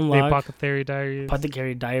 Undead Unlock.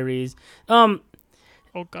 Apothecary Diaries.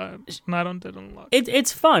 Oh, God. Not Undead Unlock.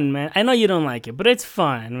 It's fun, man. I know you don't like it, but it's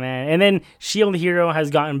fun, man. And then Shield Hero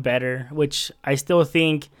has gotten better, which I still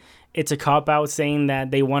think it's a cop-out saying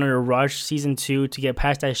that they wanted to rush Season 2 to get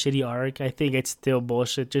past that shitty arc. I think it's still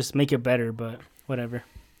bullshit. Just make it better, but whatever.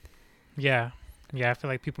 Yeah. Yeah, I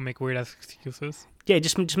feel like people make weird-ass excuses. Yeah,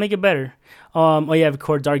 just make it better. Of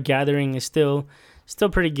course, Dark Gathering is still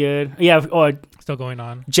pretty good. Yeah, still going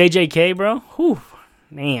on. JJK, bro. Whew,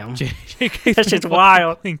 damn. JJK, that shit's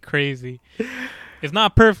wild. Crazy. It's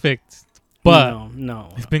not perfect, but no,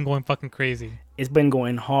 it's been going fucking crazy. It's been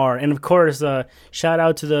going hard, and of course, shout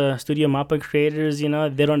out to the Studio Mappa creators. You know,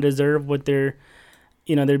 they don't deserve what they're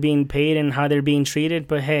being paid and how they're being treated.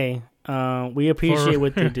 But hey, we appreciate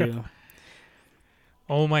what they do.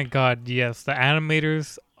 Oh my God, yes. The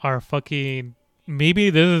animators are fucking... Maybe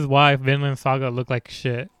this is why Vinland Saga looked like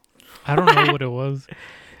shit. I don't know what it was.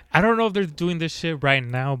 I don't know if they're doing this shit right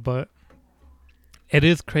now, but it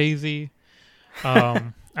is crazy.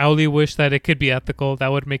 I only wish that it could be ethical.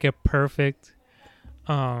 That would make it perfect.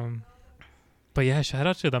 But yeah, shout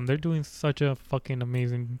out to them. They're doing such a fucking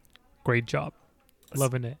amazing, great job.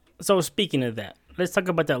 Loving it. So speaking of that, let's talk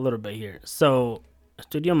about that a little bit here. So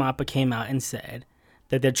Studio Mappa came out and said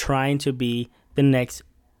that they're trying to be the next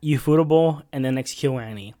Ufotable and the next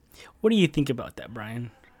KyoAni. What do you think about that,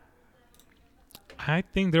 Brian? I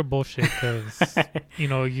think they're bullshit because,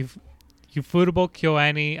 Ufotable,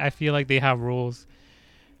 KyoAni, I feel like they have rules.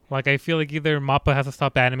 Like, I feel like either Mappa has to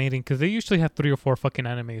stop animating because they usually have 3 or 4 fucking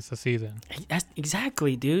animes a season. That's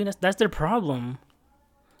exactly, dude. That's their problem.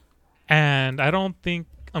 And I don't think,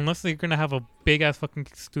 unless they're going to have a big-ass fucking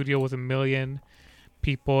studio with 1 million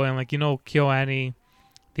people and, KyoAni...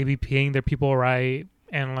 They be paying their people right.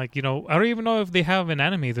 And, I don't even know if they have an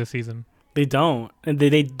anime this season. They don't.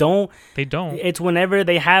 They don't. They don't. It's whenever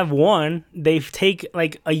they have one, they take,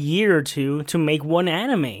 a year or two to make one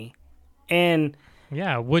anime. And...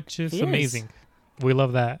 Yeah, which is amazing. We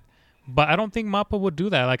love that. But I don't think Mappa would do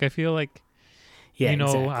that. I feel like... Yeah,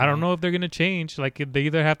 exactly. I don't know if they're going to change. They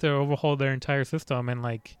either have to overhaul their entire system and,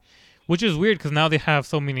 Which is weird, because now they have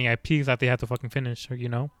so many IPs that they have to fucking finish,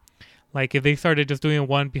 if they started just doing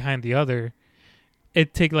one behind the other,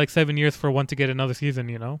 it'd take 7 years for one to get another season,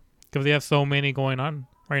 because they have so many going on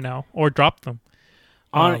right now, or drop them.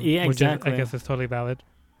 Yeah, which exactly. I guess is totally valid.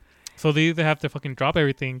 So they either have to fucking drop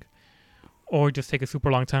everything, or just take a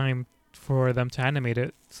super long time for them to animate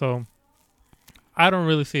it. So I don't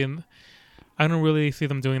really see them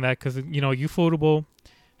doing that, because Ufotable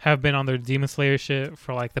have been on their Demon Slayer shit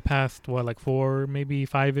for the past 4, maybe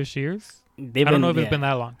 5-ish years. I don't know if it's been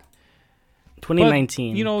that long.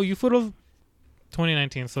 2019. But, Ufotable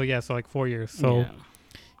 2019. So 4 years. So,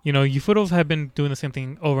 Ufotable have been doing the same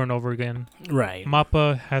thing over and over again. Right.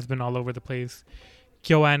 Mappa has been all over the place.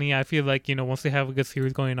 KyoAni, I feel like, once they have a good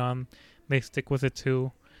series going on, they stick with it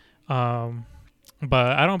too. But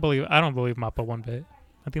I don't believe Mappa one bit.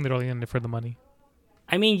 I think they're only in it for the money.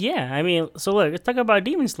 So look, let's talk about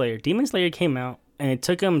Demon Slayer. Demon Slayer came out, and it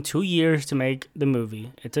took them 2 years to make the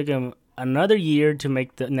movie. It took them another year to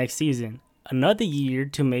make the next season. Another year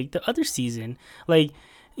to make the other season. And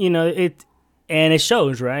it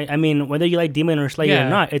shows, right? Whether you like Demon Slayer or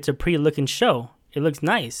not, it's a pretty looking show. It looks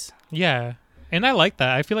nice. Yeah. And I like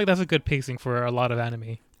that. I feel like that's a good pacing for a lot of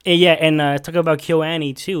anime. And talk about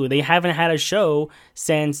KyoAni too. They haven't had a show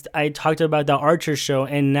since I talked about the Archer show,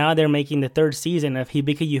 and now they're making the 3rd season of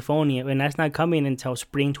Hibika Euphonium, and that's not coming until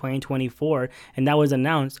spring 2024, and that was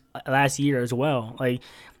announced last year as well.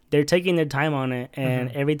 They're taking their time on it,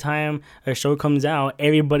 and every time a show comes out,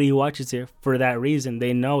 everybody watches it for that reason.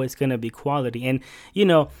 They know it's going to be quality. And,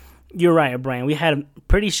 you're right, Brian. We had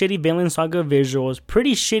pretty shitty Vinland Saga visuals,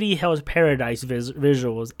 pretty shitty Hell's Paradise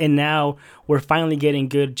visuals, and now we're finally getting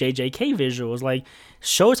good JJK visuals.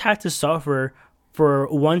 Shows have to suffer for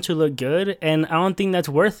one to look good, and I don't think that's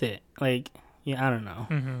worth it. I don't know.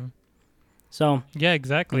 Mm-hmm. So. Yeah,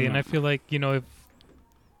 exactly. And I feel like,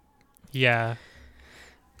 Yeah.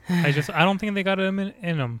 I don't think they got him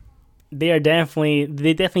in them. They definitely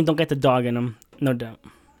don't get the dog in them, no doubt.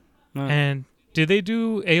 And did they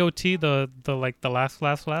do AOT the like the last?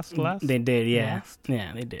 They did, yeah. Last?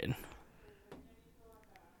 Yeah, they did.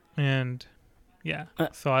 And yeah,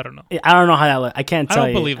 so I don't know. I don't know how that looks. I can't tell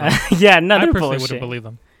you. I don't believe them. Yeah, no, I they're personally bullshit. wouldn't believe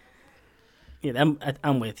them. Yeah,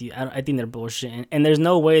 I'm with you. I think they're bullshit, and there's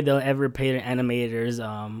no way they'll ever pay their animators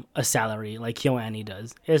a salary like KyoAni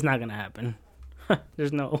does. It's not gonna happen.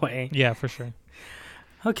 There's no way. Yeah, for sure.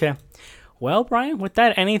 Okay. Well, Brian, with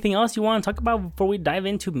that, anything else you want to talk about before we dive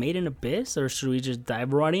into Made in Abyss, or should we just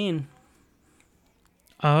dive right in?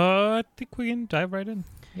 I think we can dive right in.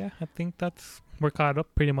 Yeah, I think we're caught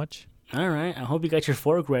up pretty much. All right. I hope you got your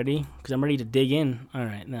fork ready, because I'm ready to dig in. All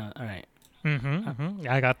right.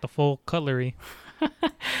 I got the full cutlery.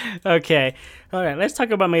 Okay. All right. Let's talk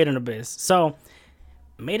about Made in Abyss. So,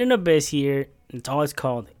 Made in Abyss here, it's all it's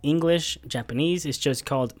called. English, Japanese, it's just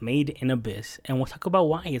called Made in Abyss. And we'll talk about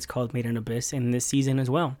why it's called Made in Abyss in this season as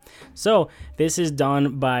well. So, this is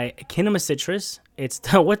done by Kinema Citrus. It's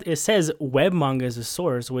what it says, web manga is a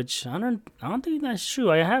source, which I don't think that's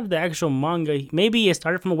true. I have the actual manga. Maybe it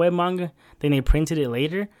started from a web manga, then they printed it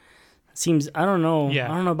later. Seems, I don't know.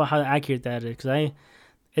 Yeah. I don't know about how accurate that is, because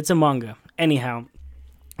it's a manga. Anyhow,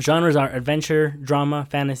 genres are adventure, drama,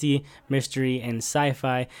 fantasy, mystery, and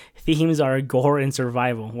sci-fi. Themes are gore and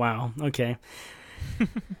survival. Wow. Okay.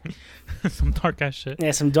 Some dark ass shit.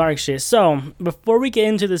 Yeah, some dark shit. So, before we get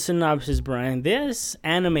into the synopsis, Brian, this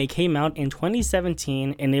anime came out in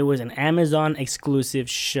 2017, and it was an Amazon exclusive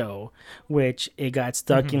show, which it got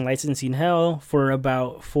stuck in licensing hell for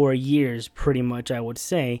about 4 years, pretty much, I would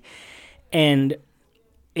say. And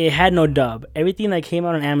it had no dub. Everything that came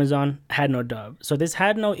out on Amazon had no dub. So this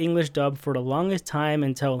had no English dub for the longest time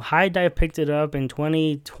until High Dive picked it up in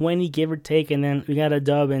 2020, give or take, and then we got a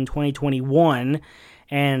dub in 2021.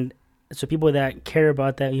 And so people that care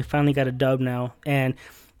about that, you finally got a dub now. And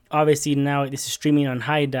obviously now this is streaming on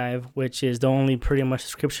High Dive, which is the only pretty much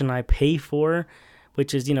subscription I pay for,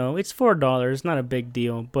 which is, it's $4. Not a big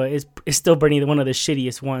deal, but it's still pretty one of the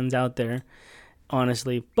shittiest ones out there,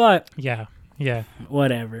 honestly. But yeah,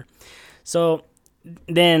 whatever. So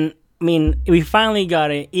then, we finally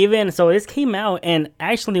got it. So this came out, and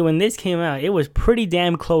actually when this came out, it was pretty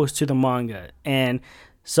damn close to the manga. And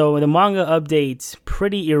so the manga updates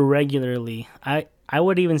pretty irregularly. I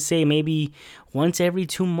would even say maybe once every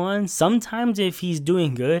 2 months. Sometimes if he's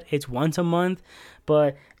doing good, it's once a month.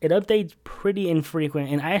 But it updates pretty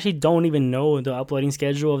infrequent, and I actually don't even know the uploading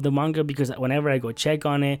schedule of the manga, because whenever I go check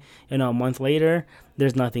on it, a month later,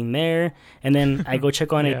 there's nothing there, and then I go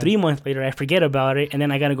check on it 3 months later, I forget about it, and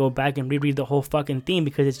then I gotta go back and reread the whole fucking thing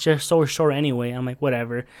because it's just so short anyway. I'm like,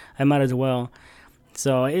 whatever, I might as well.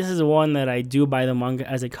 So this is one that I do buy the manga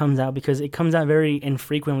as it comes out, because it comes out very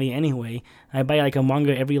infrequently anyway. I buy like a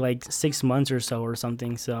manga every 6 months or so or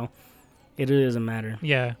something, so it really doesn't matter.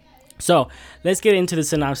 Yeah. So, let's get into the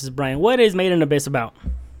synopsis, Brian. What is Made in Abyss about?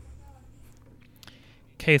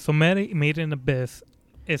 Okay, so Made in Abyss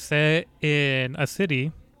is set in a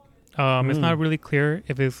city. It's not really clear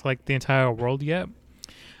if it's like the entire world yet.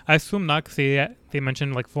 I assume not, because they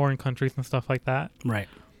mentioned like foreign countries and stuff like that. Right.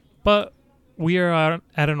 But we are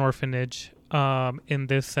at an orphanage in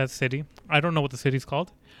this said city. I don't know what the city's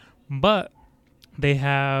called, but they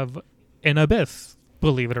have an abyss,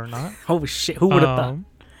 believe it or not. Oh, shit. Who would have thought?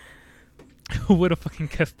 Who would have fucking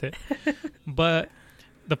guessed it? But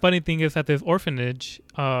the funny thing is that this orphanage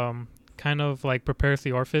kind of like prepares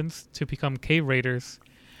the orphans to become cave raiders.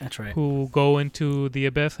 That's right. Who go into the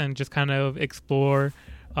abyss and just kind of explore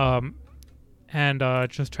and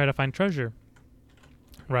just try to find treasure.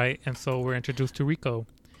 Right? And so we're introduced to Rico.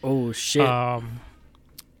 Oh, shit.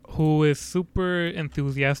 Who is super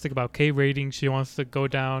enthusiastic about cave raiding. She wants to go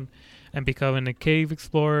down and become a cave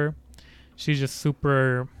explorer. She's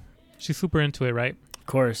super into it, right? Of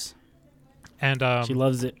course. And she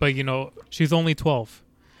loves it. But she's only 12.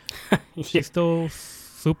 She's still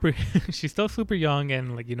super she's still super young,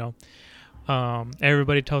 and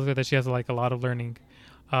everybody tells her that she has like a lot of learning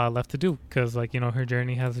left to do, because her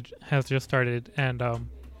journey has just started, and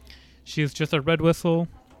she's just a red whistle,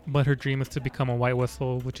 but her dream is to become a white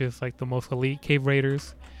whistle, which is like the most elite cave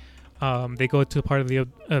raiders. They go to a part of the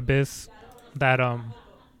abyss that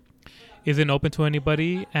isn't open to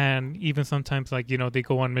anybody, and even sometimes they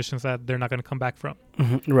go on missions that they're not going to come back from.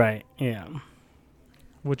 Mm-hmm. Right. Yeah.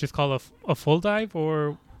 Which is called a full dive,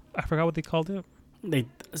 or I forgot what they called it.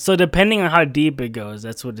 So depending on how deep it goes,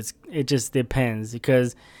 that's what it just depends,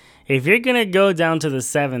 because if you're gonna go down to the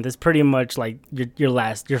 7th, it's pretty much like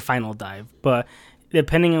your final dive. But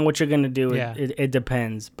depending on what you're gonna do, it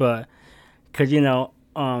depends. But because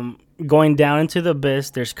going down into the abyss,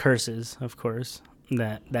 there's curses, of course,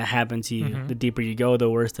 that happen to you. Mm-hmm. The deeper you go, the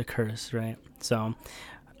worse the curse, right? So,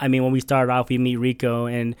 I mean, when we start off, we meet Rico,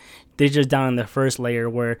 and they're just down in the first layer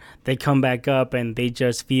where they come back up and they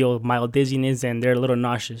just feel mild dizziness and they're a little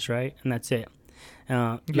nauseous, right? And that's it.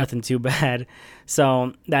 Nothing too bad.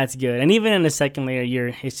 So that's good. And even in the second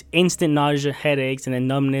layer, it's instant nausea, headaches, and then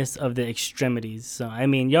numbness of the extremities. So, I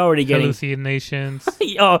mean, you're already getting hallucinations.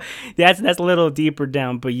 Oh, that's a little deeper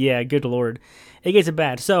down, but yeah, good lord, it gets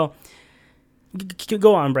bad. So,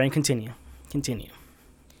 go on, Brian. Continue.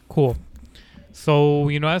 Cool. So,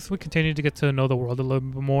 as we continue to get to know the world a little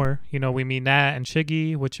bit more, we meet Nat and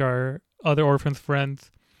Shiggy, which are other orphans'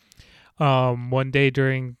 friends. One day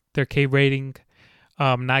during their cave raiding,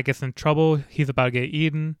 Nat gets in trouble. He's about to get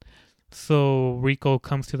eaten. So Rico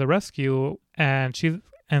comes to the rescue, and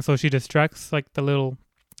so she distracts like the little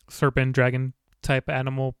serpent, dragon type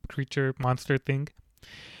animal creature monster thing,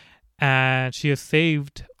 and she is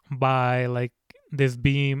saved by like this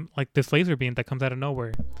beam, like this laser beam that comes out of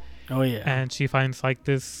nowhere. Oh yeah. And she finds like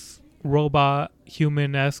this robot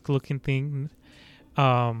human-esque looking thing.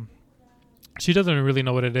 She doesn't really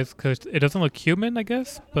know what it is because it doesn't look human, I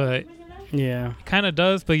guess, but yeah, it kind of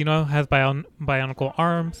does. But has bionicle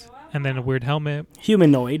arms and then a weird helmet.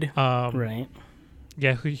 Humanoid. Right.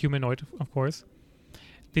 Yeah, humanoid, of course.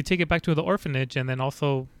 They take it back to the orphanage and then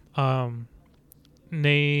also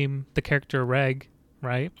name the character Reg,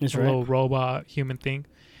 right? That's a right. Little robot human thing,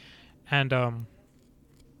 and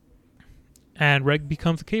Reg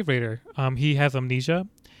becomes a cave raider. He has amnesia,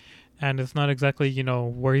 and it's not exactly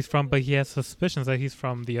where he's from, but he has suspicions that he's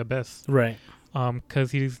from the abyss, right?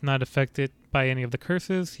 Because he's not affected by any of the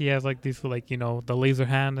curses. He has like these the laser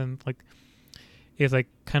hand and like is like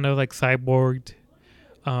kind of like cyborged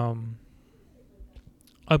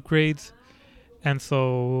upgrades, and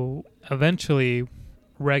so eventually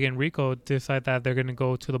Reg and Rico decide that they're gonna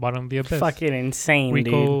go to the bottom of the abyss. Fucking insane,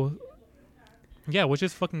 Rico, dude. Yeah, which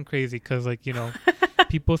is fucking crazy because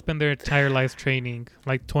people spend their entire lives training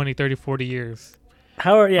like 20, 30, 40 years.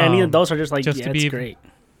 And even those are just like, just yeah, it's great.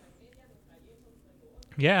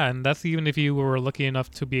 Yeah, and that's even if you were lucky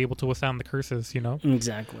enough to be able to withstand the curses,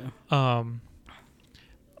 Exactly.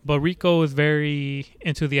 But Rico is very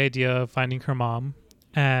into the idea of finding her mom,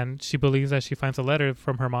 and she believes that she finds a letter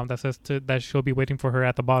from her mom that says that she'll be waiting for her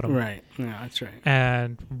at the bottom. Right. Yeah, that's right.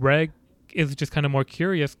 And Reg is just kind of more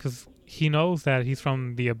curious because he knows that he's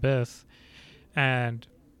from the abyss, and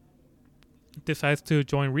decides to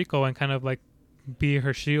join Rico and kind of like be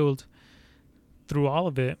her shield through all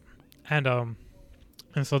of it. And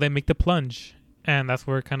so they make the plunge, and that's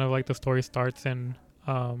where kind of like the story starts. And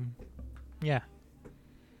yeah.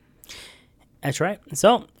 That's right.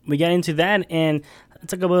 So we get into that, and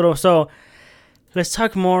let's talk a little. So let's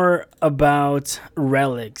talk more about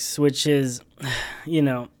relics, which is,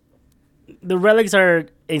 the relics are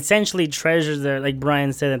essentially treasures that, like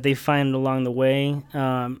Brian said, that they find along the way.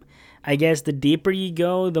 I guess the deeper you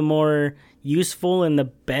go, the more useful and the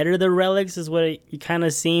better the relics is what you kind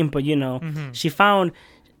of seem. But she found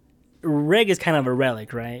Reg is kind of a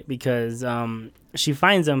relic, right? Because she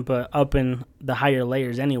finds him, but up in the higher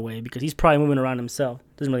layers anyway, because he's probably moving around himself.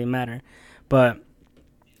 Doesn't really matter. But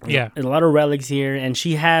yeah, there's a lot of relics here, and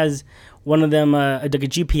she has one of them, like a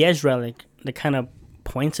GPS relic that kind of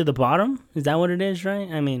points to the bottom. Is that what it is,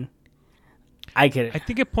 right? I mean, I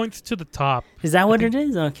think it points to the top. Is that what it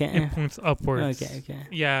is? Okay. It points upwards. Okay.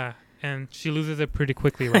 Yeah, and she loses it pretty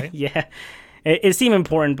quickly, right? Yeah. It seemed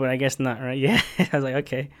important, but I guess not, right? Yeah. I was like,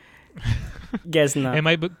 okay. Guess not. It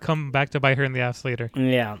might come back to bite her in the ass later.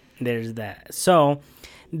 Yeah, there's that. So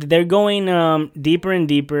they're going deeper and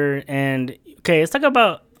deeper, and okay, let's talk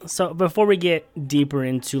about. So before we get deeper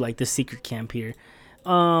into like the secret camp here,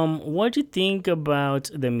 what'd you think about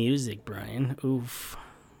the music, Brian? Oof.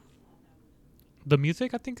 The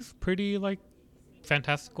music, I think, is pretty like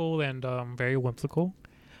fantastical and very whimsical.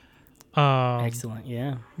 Excellent.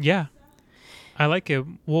 Yeah. Yeah, I like it.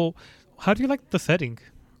 Well, how do you like the setting?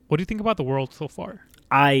 What do you think about the world so far?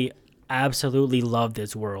 I absolutely love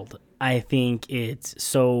this world. I think it's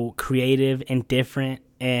so creative and different,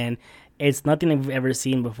 and it's nothing I've ever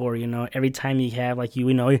seen before. Every time you have like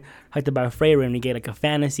talked about Freyr, and you get like a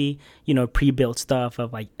fantasy, pre-built stuff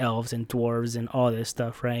of like elves and dwarves and all this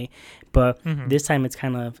stuff, right? But this time it's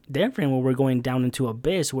kind of different, where we're going down into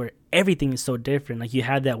abyss, where everything is so different. Like you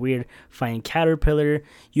have that weird flying caterpillar,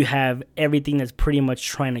 you have everything that's pretty much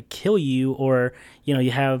trying to kill you, or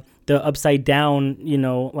you have the upside down,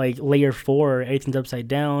 like layer 4, everything's upside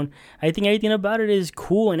down. I think everything about it is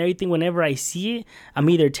cool, and everything, whenever I see it, I'm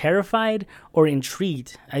either terrified or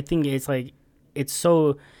intrigued. I think it's like, it's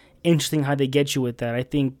so interesting how they get you with that. I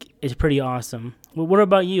think it's pretty awesome. Well, what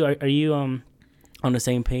about you? Are you on the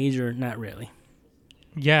same page or not really?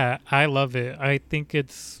 Yeah, I love it. I think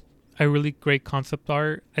it's a really great concept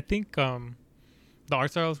art. I think the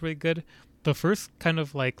art style is really good. The first kind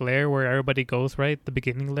of like layer where everybody goes, right? The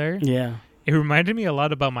beginning layer. Yeah. It reminded me a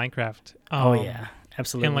lot about Minecraft. Oh yeah,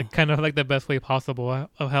 absolutely. And like kind of like the best way possible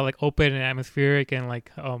of how like open and atmospheric and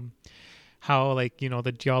like how like, you know,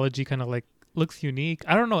 the geology kind of like looks unique.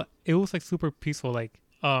 I don't know. It was like super peaceful. Like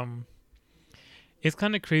it's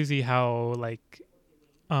kind of crazy how like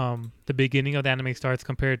the beginning of the anime starts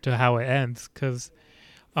compared to how it ends, because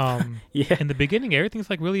Yeah. in the beginning everything's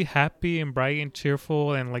like really happy and bright and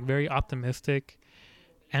cheerful and like very optimistic,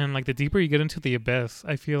 and like the deeper you get into the abyss,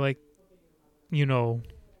 I feel like you know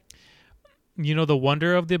the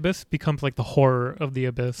wonder of the abyss becomes like the horror of the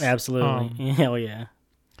abyss. Absolutely. Hell yeah.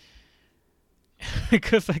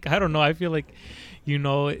 Because like I don't know, I feel like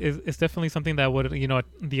it's definitely something that would,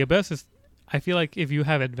 the abyss is, I feel like if you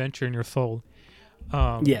have adventure in your soul,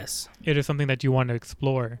 Yes. it is something that you want to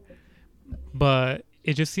explore. But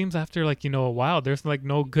it just seems after like a while, there's like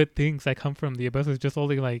no good things that come from the abyss. It's just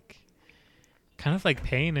only like kind of like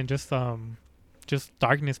pain and just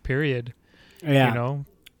darkness, period. Yeah.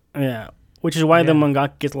 Yeah. Which is why the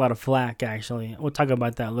mangaka gets a lot of flack, actually. We'll talk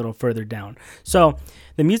about that a little further down. So,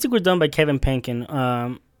 the music was done by Kevin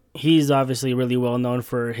Penkin. He's obviously really well known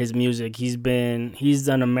for his music. He's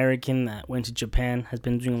an American that went to Japan, has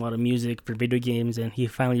been doing a lot of music for video games, and he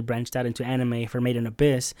finally branched out into anime for Made in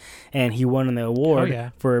Abyss, and he won the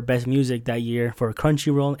award for best music that year for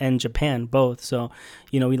Crunchyroll and Japan both. So,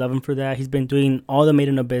 we love him for that. He's been doing all the Made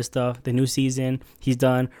in Abyss stuff, the new season. He's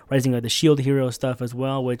done Rising of the Shield Hero stuff as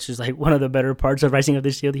well, which is like one of the better parts of Rising of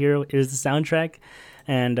the Shield Hero is the soundtrack,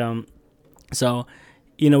 and so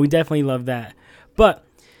we definitely love that. But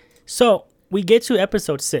so we get to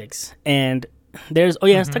episode 6, and there's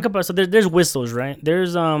let's talk about, so there's whistles, right?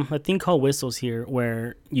 There's a thing called whistles here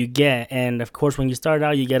where you get, and of course when you start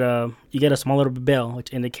out you get a small little bell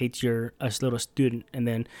which indicates you're a little student, and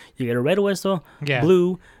then you get a red whistle,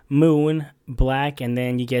 blue, moon, black, and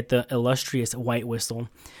then you get the illustrious white whistle.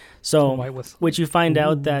 So which you find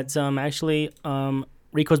out that actually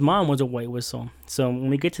Rico's mom was a white whistle. So when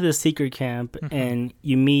we get to the secret camp and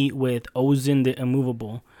you meet with Ozin the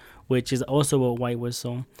Immovable, which is also a white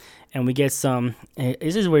whistle, and we get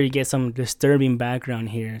this is where you get some disturbing background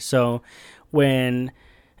here. So when,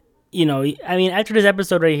 after this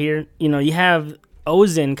episode right here, you have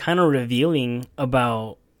Ozin kind of revealing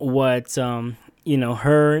about what,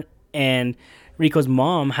 her and Rico's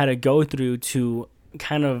mom had to go through to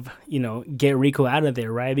kind of, get Rico out of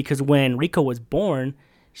there, right? Because when Rico was born,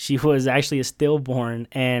 she was actually a stillborn,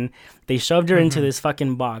 and they shoved her into this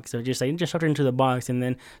fucking box. So just shoved her into the box, and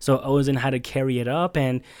then so Ozin had to carry it up,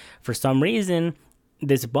 and for some reason,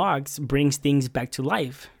 this box brings things back to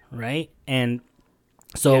life, right? And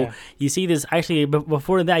so you see this, actually,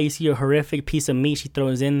 before that, you see a horrific piece of meat she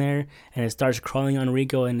throws in there, and it starts crawling on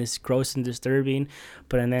Rico, and it's gross and disturbing.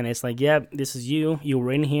 And then it's like, yep, this is you. You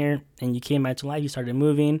were in here, and you came back to life. You started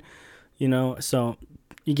moving, so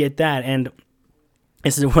you get that. And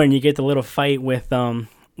this is when you get the little fight with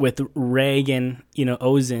Reg and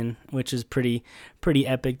Ozin, which is pretty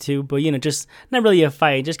epic too. But just not really a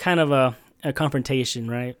fight, just kind of a confrontation,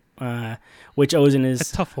 right? Which Ozin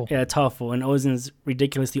is toughful, and Ozin's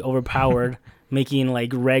ridiculously overpowered, making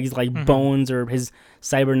like Reg's like bones or his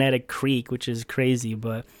cybernetic creak, which is crazy.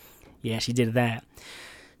 But yeah, she did that.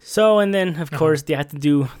 So, and then of course they have to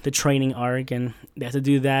do the training arc, and they have to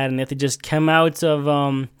do that, and they have to just come out of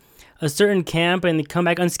a certain camp and come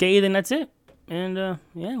back unscathed, and that's it. And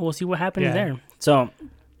we'll see what happens there. So,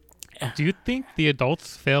 do you think the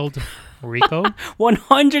adults failed Rico?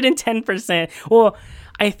 110%. Well,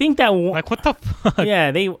 I think that like, what the fuck?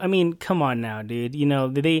 Yeah, come on now, dude.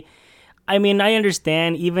 I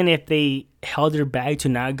understand, even if they held her back to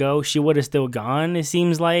not go, she would have still gone, it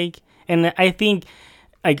seems like. And I think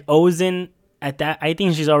like Ozin at that, I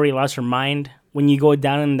think she's already lost her mind. When you go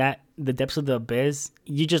down in the depths of the abyss,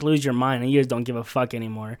 you just lose your mind and you just don't give a fuck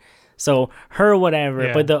anymore. So her,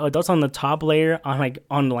 whatever, but the adults on the top layer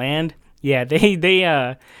on land, they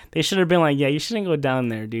should have been like, you shouldn't go down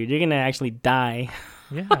there, dude. You're gonna actually die.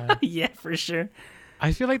 Yeah, yeah, for sure.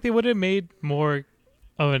 I feel like they would have made more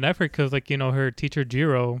of an effort because, like, her teacher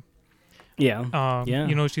Jiro.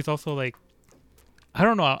 She's also like, I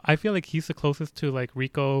don't know. I feel like he's the closest to like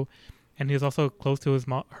Rico, and he's also close to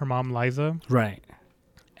her mom Liza. Right.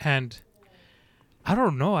 And I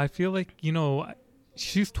don't know. I feel like,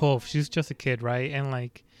 she's 12. She's just a kid, right? And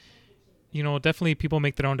like, definitely people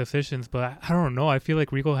make their own decisions. But I don't know. I feel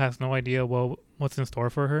like Rico has no idea what what's in store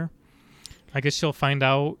for her. I guess she'll find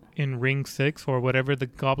out in Ring 6 or whatever the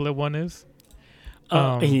goblet one is.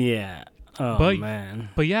 Yeah. Oh, man.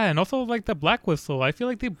 But yeah, and also like the Black Whistle. I feel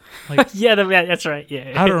like they like yeah, that's right.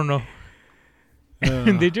 Yeah. I don't know.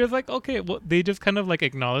 They just like, okay, well, they just kind of like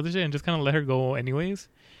acknowledge it and just kind of let her go anyways.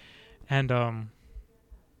 And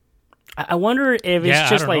I wonder if it's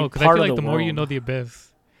just like because part I feel of like the the more world. you know the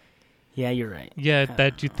Abyss. Yeah, you're right. Yeah,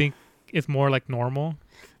 that you think is more like normal.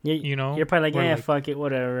 You know, you're probably like, fuck it,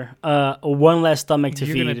 whatever. One less stomach to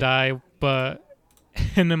feed. You're gonna die, but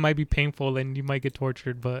and it might be painful and you might get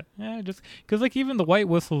tortured. But just because like even the white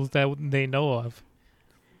whistles that they know of.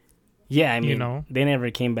 Yeah, I mean, they never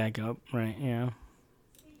came back up, right? Yeah.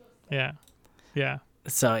 Yeah.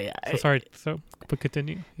 So yeah. So sorry. But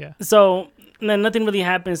continue. Yeah. So nothing really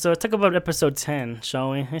happened. So let's talk about episode 10,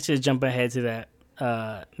 shall we? Let's just jump ahead to that.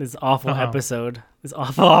 This awful episode. This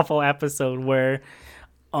awful episode where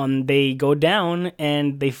they go down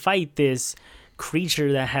and they fight this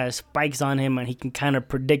creature that has spikes on him and he can kind of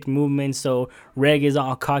predict movement. So Reg is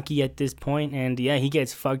all cocky at this point, and yeah, he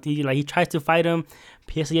gets fucked. He tries to fight him.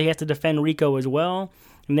 He has to defend Rico as well,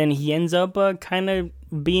 and then he ends up kind of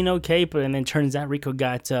being okay. But and then turns out Rico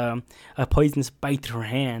got a poison spike through her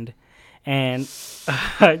hand, and this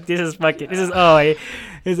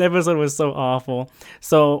episode was so awful.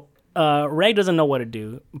 So Reg doesn't know what to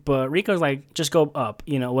do, but Rico's like, just go up,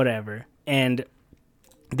 whatever. And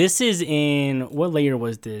this is in, what layer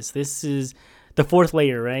was this? This is the 4th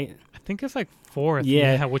layer, right? I think it's like 4th.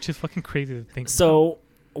 Yeah, which is fucking crazy to think. So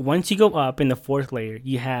once you go up in the 4th layer,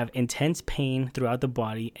 you have intense pain throughout the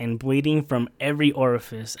body and bleeding from every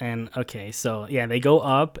orifice. And okay, so yeah, they go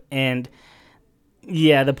up and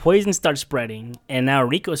yeah, the poison starts spreading, and now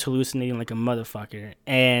Rico's hallucinating like a motherfucker.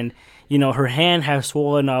 And her hand has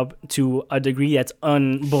swollen up to a degree that's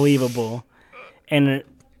unbelievable, and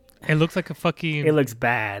it looks like a fucking... It looks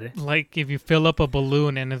bad. Like if you fill up a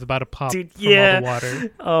balloon and it's about to pop from all the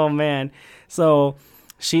water. Oh, man. So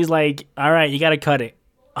she's like, all right, you got to cut it.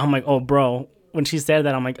 I'm like, oh, bro. When she said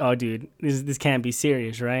that, I'm like, oh, dude, this can't be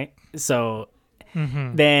serious, right? So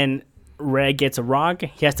then Reg gets a rock.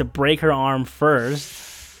 He has to break her arm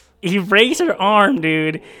first. He breaks her arm,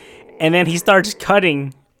 dude. And then he starts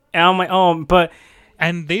cutting. And I'm like, oh, but...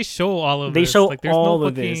 And they show all of this. They show like, there's all no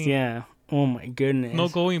of this, yeah. Oh my goodness. No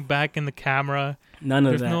going back in the camera. None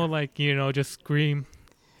of that. There's no like, just scream,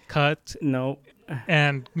 cut. No.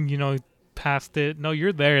 And, past it. No,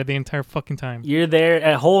 you're there the entire fucking time. You're there.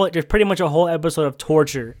 There's pretty much a whole episode of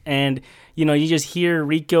torture. And, you just hear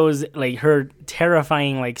Rico's, like, her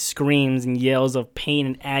terrifying, like, screams and yells of pain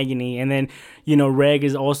and agony. And then, Reg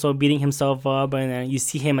is also beating himself up. And then you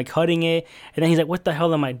see him, like, cutting it. And then he's like, what the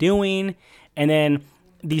hell am I doing? And then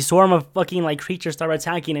the swarm of fucking like creatures start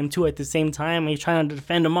attacking him too at the same time. And he's trying to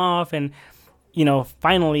defend them off, and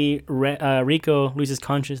finally Rico loses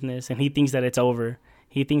consciousness, and he thinks that it's over.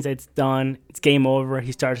 He thinks that it's done. It's game over.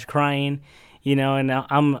 He starts crying, and now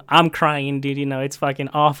I'm crying, dude. It's fucking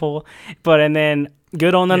awful. And then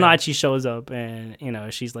good old Nanachi shows up, and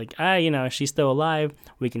she's like, she's still alive.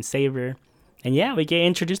 We can save her, and yeah, we get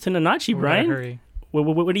introduced to Nanachi. Brian,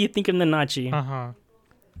 what do you think of Nanachi?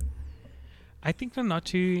 I think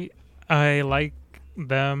Nanachi, I like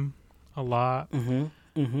them a lot.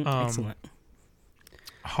 Excellent.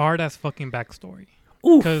 Hard as fucking backstory.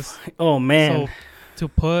 Because oh man, so to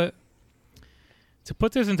put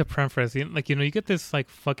this into preface, like you get this like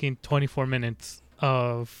fucking 24 minutes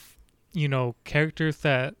of characters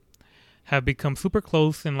that have become super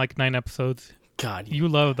close in like 9 episodes. God, you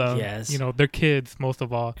love them. Yes, they're kids most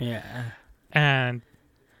of all. Yeah, and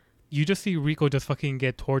you just see Rico just fucking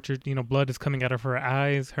get tortured. Blood is coming out of her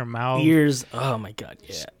eyes, her mouth, ears. Oh my god,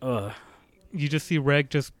 yeah. Ugh. You just see Reg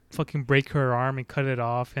just fucking break her arm and cut it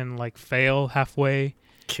off and like fail halfway.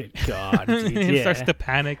 Good God, dude. And starts to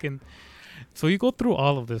panic, and so you go through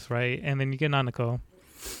all of this, right? And then you get Nanachi.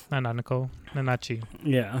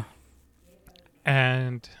 Yeah.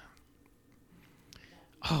 And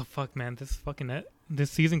oh fuck, man,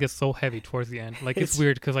 this season gets so heavy towards the end. Like it's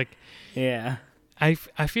weird because like yeah. I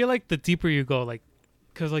feel like the deeper you go, like,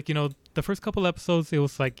 because, like, the first couple episodes, it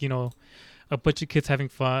was, like, a bunch of kids having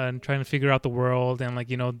fun, trying to figure out the world, and, like,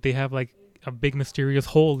 they have, like, a big mysterious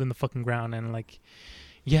hole in the fucking ground, and, like,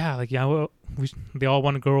 well, they all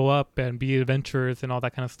want to grow up and be adventurers and all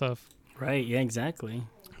that kind of stuff. Right, yeah, exactly.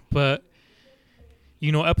 But,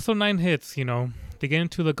 episode 9 hits, they get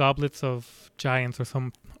into the goblets of giants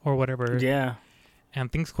or whatever. Yeah.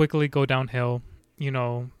 And things quickly go downhill,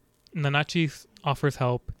 Nanachi offers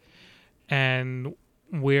help, and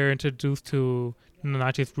we're introduced to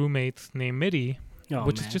Nanachi's roommates named Mitty,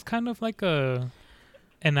 which is just kind of like an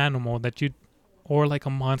animal that you or like a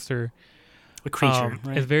monster. A creature,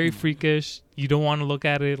 right? It's very freakish. You don't want to look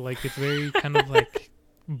at it. Like, it's very kind of like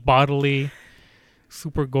bodily,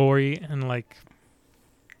 super gory, and like,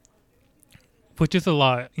 which is a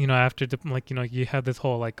lot, you know, after the, like, you know, you have this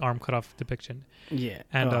whole like arm cut off depiction. Yeah.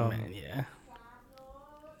 And man, yeah.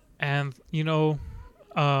 And you know,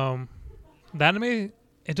 the anime,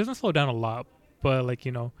 it doesn't slow down a lot, but like,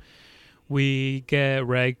 you know, we get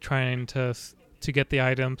Reg trying to get the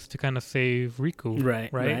items to kind of save Riku,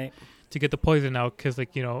 right? To get the poison out, because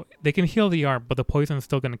like, you know, they can heal the arm, but the poison is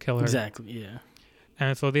still gonna kill her. Exactly. Yeah.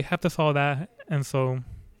 And so they have to solve that, and so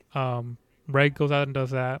Reg goes out and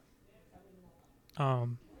does that.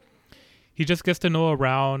 He just gets to know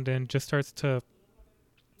around and just starts to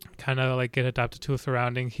kind of like get adapted to his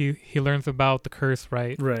surroundings. He learns about the curse,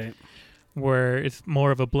 right? Where it's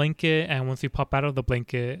more of a blanket, and once you pop out of the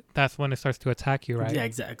blanket, that's when it starts to attack you, right? Yeah,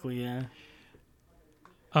 exactly. Yeah.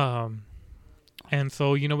 And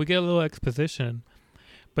so, you know, we get a little exposition,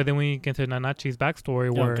 but then we get to Nanachi's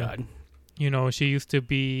backstory where, you know, she used to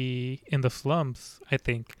be in the slums, I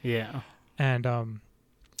think. Yeah. And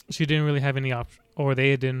she didn't really have any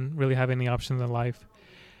they didn't really have any options in life.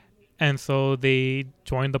 And so they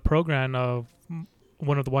joined the program of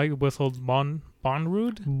one of the white whistles,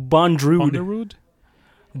 Bondrewd,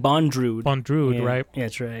 yeah, right? Yeah,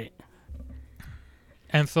 that's right.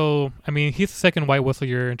 And so, I mean, he's the second white whistle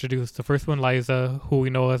you're introduced. The first one, Liza, who we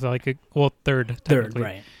know as like third,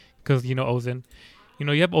 right? Because, you know, Ozen. You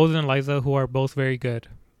know, you have Ozen and Liza, who are both very good.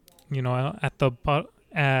 You know, at the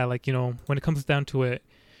like, you know, when it comes down to it,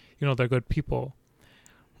 you know, they're good people.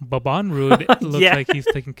 But Bondrewd looks like he's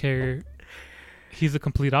taking care. He's the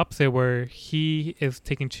complete opposite, where he is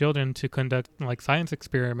taking children to conduct like science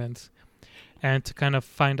experiments and to kind of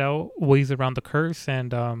find out ways around the curse,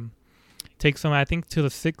 and takes them, I think, to the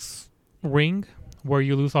 6th ring, where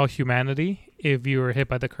you lose all humanity if you are hit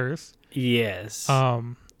by the curse. Yes.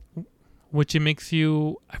 Which it makes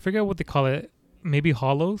you, I forget what they call it, maybe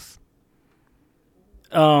hollows.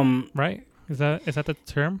 Right? Is that the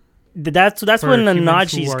term? That's what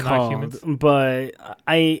Nanachi's called. But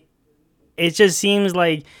it just seems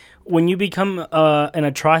like when you become an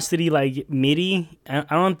atrocity like Midi, I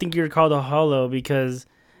don't think you're called a hollow, because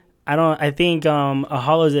I think a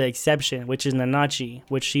hollow is an exception, which is Nanachi,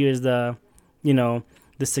 which she is the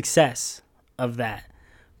success of that.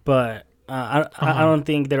 But I don't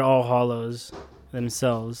think they're all hollows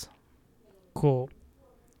themselves. Cool.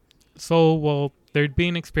 So, well, they're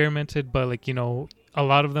being experimented, but like, you know, a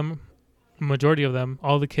lot of them, majority of them,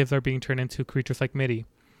 all the kids are being turned into creatures like Midi.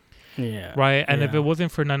 Yeah. Right? And if it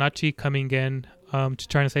wasn't for Nanachi coming in to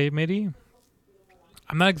try and save Midi,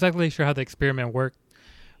 I'm not exactly sure how the experiment worked.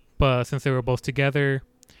 But since they were both together,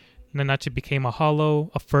 Nanachi became a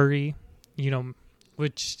hollow, a furry, you know,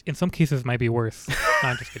 which in some cases might be worse. No,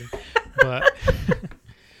 I'm just kidding.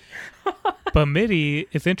 But Midi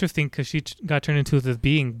is interesting because she got turned into this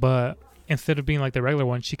being, but instead of being like the regular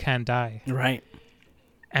one, she can't die. Right.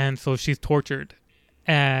 And so she's tortured.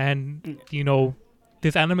 And, you know,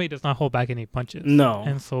 this anime does not hold back any punches. No.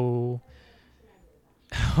 And so,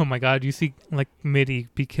 oh my God, you see like Midi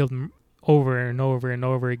be killed over and over and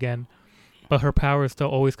over again, but her powers still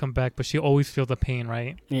always come back, but she always feels the pain,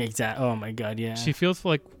 right? Yeah, exactly. Oh my God, yeah. She feels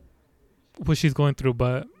like what she's going through,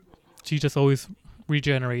 but she just always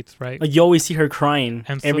regenerates, right? Like, you always see her crying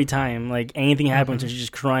and every time. Like, anything happens, she's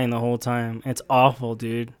just crying the whole time. It's awful,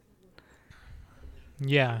 dude.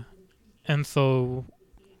 Yeah. And so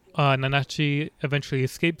Nanachi eventually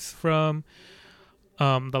escapes from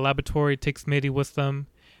the laboratory, takes Midi with them,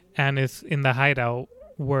 and is in the hideout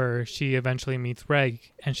where she eventually meets Reg.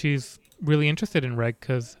 And she's really interested in Reg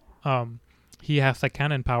because he has like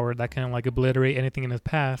cannon power that can like obliterate anything in his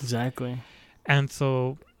past. Exactly. And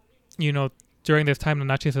so, you know, during this time,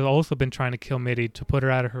 Nanachi has also been trying to kill Midi to put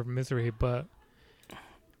her out of her misery, but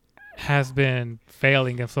has been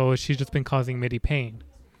failing. And so she's just been causing Midi pain.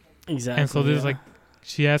 Exactly. And so this is like,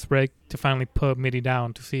 she asked Reg to finally put Midi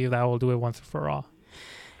down to see if that will do it once and for all.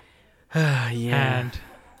 Yeah. And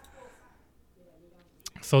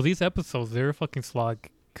so these episodes, they're a fucking slog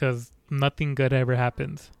because nothing good ever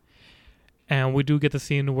happens. And we do get the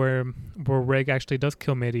scene where Reg actually does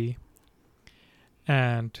kill Midi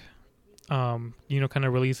and, you know, kind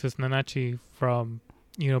of releases Nanachi from,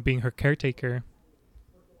 you know, being her caretaker.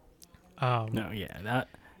 Yeah,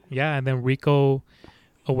 and then Rico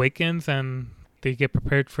awakens and they get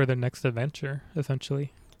prepared for their next adventure,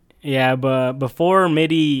 essentially. Yeah, but before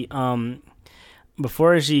Midi,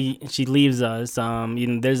 before she leaves us, you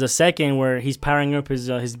know, there's a second where he's powering up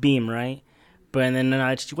his beam, right? But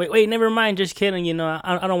then she, wait, never mind, just kidding.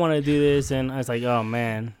 I don't want to do this. And I was like, oh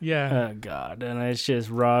man, Yeah. oh god, and it's just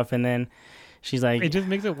rough. And then she's like, It just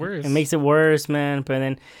makes it worse. It makes it worse, man. But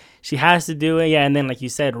then she has to do it, yeah. And then, like you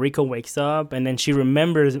said, Rico wakes up, and then she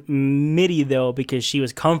remembers Mitty though, because she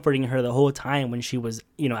was comforting her the whole time when she was,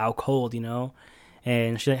 out cold,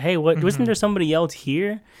 And she's like, hey, what? Wasn't there somebody else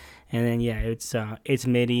here? And then yeah, it's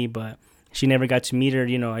Mitty, but she never got to meet her,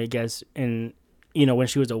 I guess, and when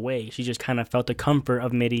she was away, she just kind of felt the comfort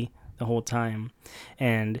of Mitty the whole time.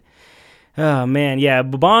 And oh man, yeah,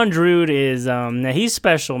 Bondrewd is he's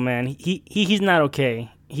special, man. He's not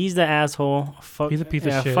okay. He's the asshole. He's a piece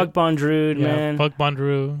of shit. Fuck Bondrewd, man. Fuck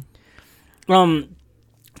Bondrewd.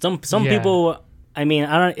 Some people, I mean,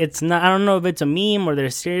 I don't know if it's a meme or they're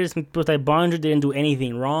serious. People like Bondrewd didn't do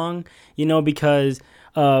anything wrong, because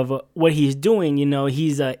of what he's doing.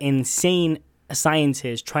 He's an insane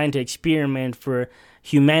scientist trying to experiment for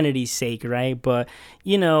humanity's sake, right? But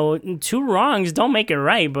two wrongs don't make it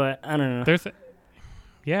right. But I don't know. There's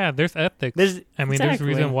ethics. There's a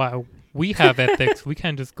reason why we have ethics. We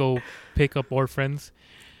can't just go pick up orphans,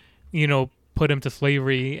 put them to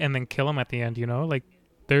slavery and then kill them at the end. Like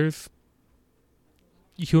there's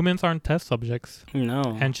humans aren't test subjects.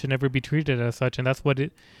 No, and should never be treated as such. And that's what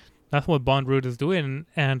Bondrewd is doing.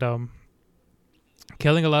 And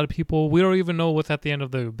killing a lot of people. We don't even know what's at the end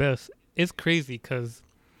of the abyss. It's crazy because,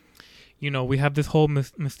 we have this whole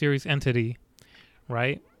mysterious entity,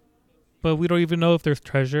 right? But we don't even know if there's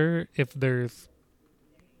treasure, if there's,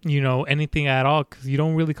 anything at all, because you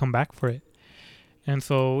don't really come back for it. And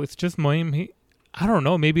so it's just I don't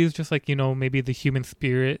know. Maybe it's just like, maybe the human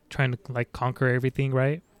spirit trying to like conquer everything,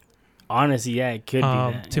 right? Honestly, yeah, it could be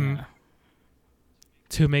that.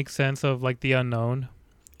 To make sense of like the unknown.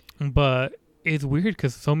 But it's weird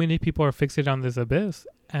because so many people are fixated on this abyss,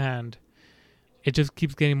 and it just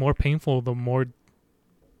keeps getting more painful the more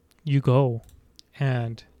you go.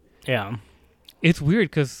 And yeah, it's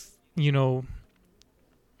weird because because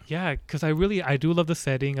I do love the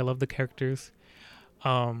setting, I love the characters,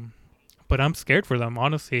 but I'm scared for them,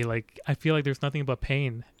 honestly. Like I feel like there's nothing but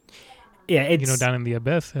pain. Yeah, it's down in the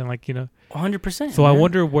abyss, and 100%. So man. I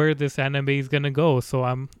wonder where this anime is gonna go. So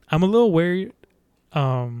I'm a little worried.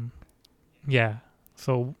 Yeah.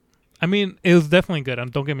 So, I mean, it was definitely good.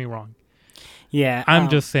 Don't get me wrong. Yeah. I'm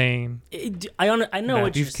just saying. I know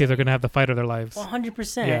what these kids are going to have the fight of their lives.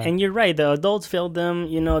 100%. Yeah. And you're right. The adults failed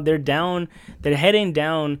them. They're heading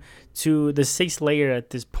down to the 6th layer at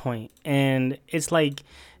this point. And it's like,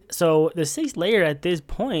 so the 6th layer at this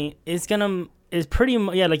point is pretty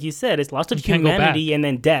much, yeah, like you said, it's lost of humanity and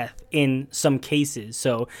then death in some cases.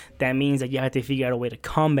 So that means that you have to figure out a way to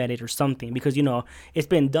combat it or something, because it's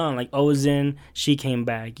been done. Like Ozen, she came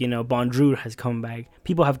back. Bondrewd has come back.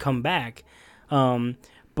 People have come back,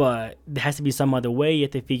 but there has to be some other way. You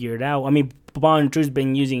have to figure it out. I mean, Bondrewd's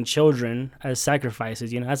been using children as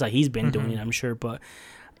sacrifices. That's how he's been doing it, I'm sure. But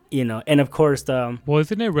and of course well,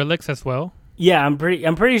 isn't it relics as well? Yeah, I'm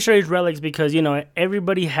pretty sure it's relics, because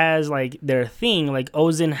everybody has like their thing. Like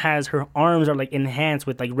Ozen has, her arms are like enhanced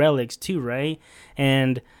with like relics too, right?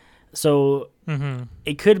 And so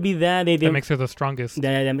it could be that that makes her the strongest.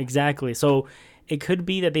 Exactly. So it could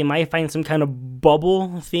be that they might find some kind of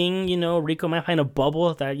bubble thing. Rico might find a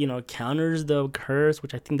bubble that counters the curse,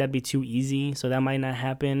 which I think that'd be too easy. So that might not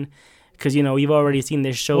happen, because we've already seen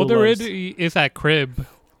this show. Well, there is that crib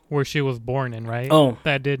where she was born in, right? Oh.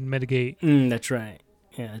 That did mitigate. That's right.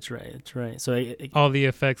 Yeah, that's right. So all the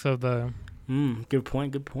effects of the... Good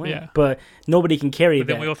point. Yeah. But nobody can carry that.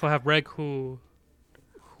 But then we also have Reg, who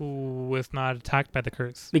was not attacked by the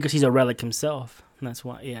curse. Because he's a relic himself. That's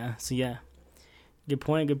why, yeah. So, yeah. Good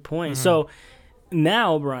point. So,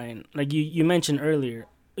 now, Brian, like you mentioned earlier,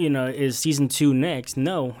 is season 2 next?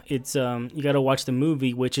 No, it's you got to watch the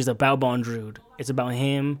movie, which is about Bondrewd. It's about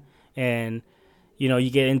him, and...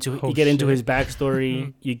 you get into his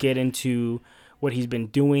backstory. You get into what he's been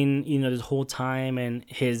doing, this whole time, and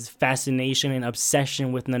his fascination and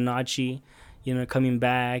obsession with Nanachi, coming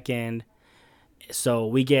back. And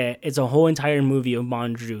so it's a whole entire movie of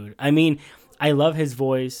Bondrewd. I mean, I love his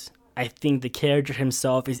voice. I think the character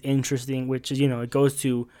himself is interesting, which is, it goes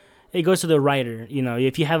to the writer.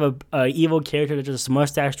 If you have a evil character that's just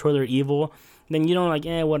mustache twirler evil, then you don't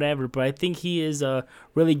whatever. But I think he is a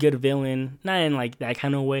really good villain, not in like that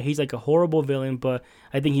kind of way. He's like a horrible villain, but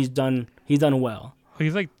I think he's done well.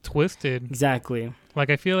 He's like twisted. Exactly. Like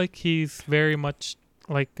I feel like he's very much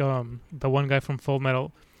like the one guy from Full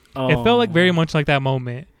Metal. Oh. It felt like very much like that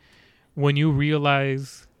moment when you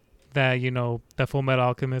realize that that Full Metal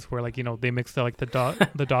Alchemist, where they mixed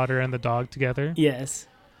the daughter and the dog together. Yes.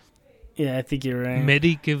 Yeah, I think you're right.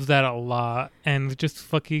 Medi gives that a lot, and it's just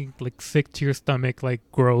fucking like sick to your stomach, like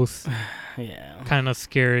gross. Yeah. Kind of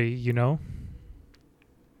scary,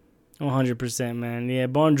 100%, man. Yeah,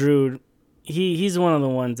 Bondrewd, he's one of the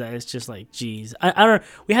ones that is just like, geez. I don't.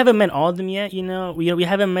 We haven't met all of them yet. We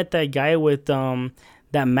haven't met that guy with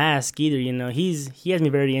that mask either. He has me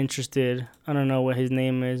very interested. I don't know what his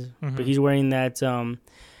name is, but he's wearing that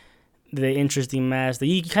the interesting mask. That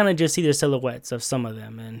you kind of just see the silhouettes of some of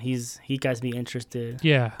them, and he got me interested.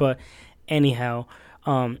 Yeah. But anyhow,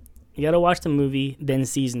 you gotta watch the movie, then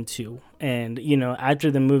season 2, and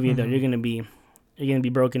after the movie though, you're gonna be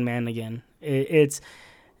broken man again. It's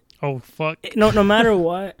oh fuck. No matter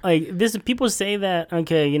what, like this, people say that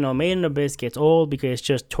Made in Abyss gets old because it's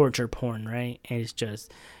just torture porn, right? And it's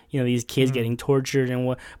just these kids getting tortured and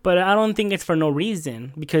what. But I don't think it's for no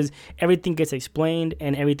reason, because everything gets explained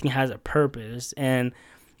and everything has a purpose. And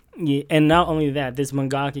not only that, this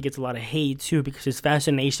mangaka gets a lot of hate too because his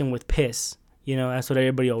fascination with piss. That's what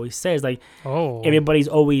everybody always says. Like, everybody's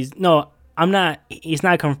always it's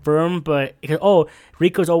not confirmed, but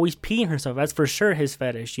Riko's always peeing herself. That's for sure his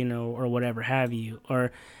fetish, or whatever have you.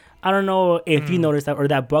 Or I don't know if you noticed that or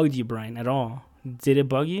that bugged you, Brian, at all. Did it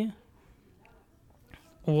bug you?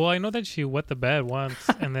 Well, I know that she wet the bed once,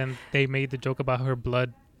 and then they made the joke about her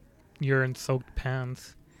blood, urine-soaked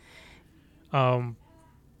pants. I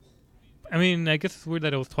mean, I guess it's weird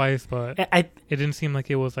that it was twice, but it didn't seem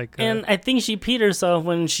like it was like. And I think she peed herself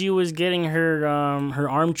when she was getting her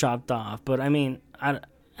arm chopped off. But I mean, I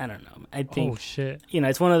don't know. I think. Oh shit!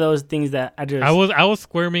 It's one of those things that I just. I was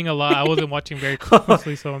squirming a lot. I wasn't watching very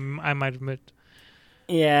closely, so I might admit.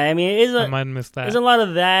 Yeah, I mean, I might have missed that. There's a lot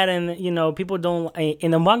of that, and people don't.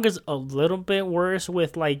 And the manga's a little bit worse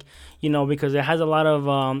with because it has a lot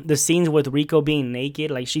of the scenes with Riko being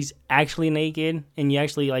naked, like she's actually naked, and you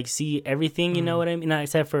actually see everything. You know what I mean? Not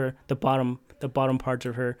except for the bottom parts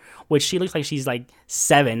of her, which she looks like she's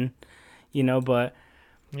 7, But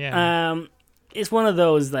yeah, it's one of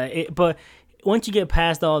those that. But once you get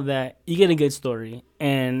past all that, you get a good story,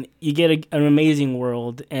 and you get an amazing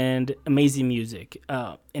world and amazing music.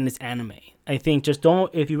 And it's anime. I think just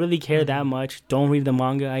don't, if you really care that much, don't read the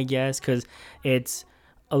manga, I guess, because it's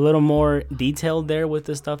a little more detailed there with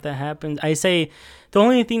the stuff that happens. I say the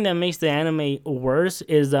only thing that makes the anime worse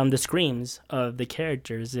is the screams of the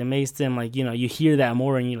characters. It makes them you hear that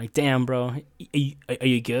more, and you're like, damn, bro, are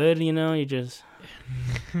you good? You just.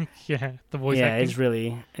 Yeah, the voice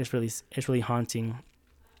acting. It's really haunting.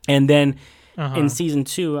 And then in season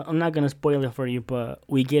 2, I'm not gonna spoil it for you, but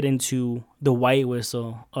we get into the white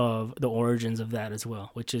whistle of the origins of that as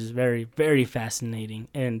well, which is very, very fascinating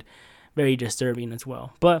and very disturbing as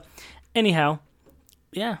well. But anyhow,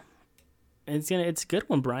 yeah, it's a good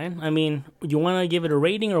one, Brian. I mean, you want to give it a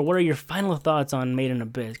rating, or what are your final thoughts on Made in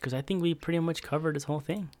Abyss? Because I think we pretty much covered this whole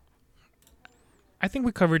thing. I think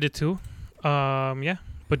we covered it too. Yeah,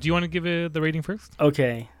 but do you want to give it the rating first?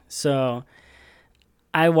 Okay, so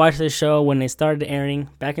I watched this show when it started airing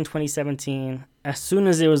back in 2017. As soon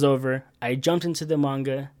as it was over, I jumped into the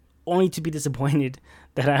manga, only to be disappointed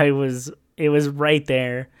that it was right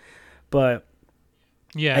there. But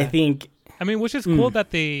yeah, I think, which is cool that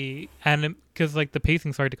they because the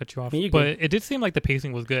pacing. Sorry to cut you off, but it did seem like the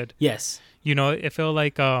pacing was good. Yes, it felt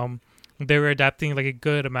like they were adapting a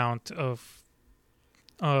good amount of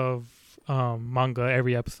manga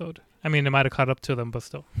every episode. I mean, it might have caught up to them, but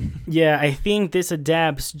still. Yeah, I think this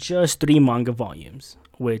adapts just 3 manga volumes,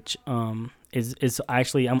 which is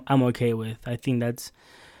actually I'm okay with. I think that's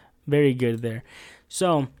very good there.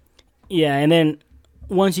 So, yeah, and then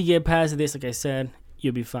once you get past this, like I said,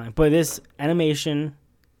 you'll be fine. But this animation,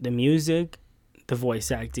 the music, the voice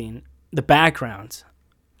acting, the backgrounds,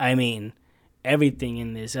 I mean, everything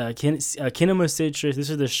in this. Kinema Citrus, this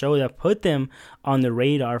is the show that put them on the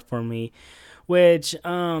radar for me, which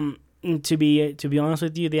to be honest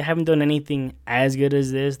with you, they haven't done anything as good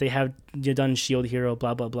as this. They have done Shield Hero,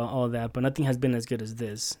 blah blah blah, all that, but nothing has been as good as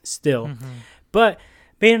this still. But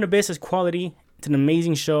Made in Abyss is quality. It's an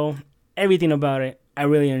amazing show. Everything about it I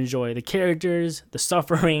really enjoy. The characters, the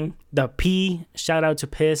suffering, the pee, shout out to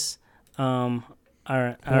piss. All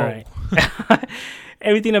right.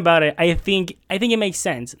 Everything about it, I think it makes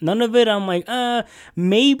sense. None of it I'm like,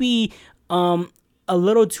 maybe a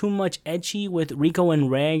little too much ecchi with Riko and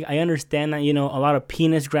Reg. I understand that, a lot of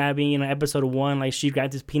penis grabbing, episode 1, like she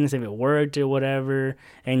grabbed his penis if it worked or whatever,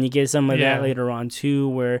 and you get some of that later on too,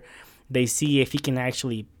 where they see if he can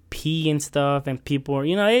actually pee and stuff, and people are,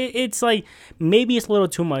 it's like, maybe it's a little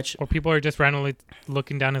too much. Or people are just randomly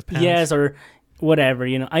looking down his pants. Yes, or whatever,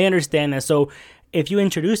 I understand that. So if you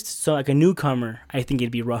introduced so like a newcomer, I think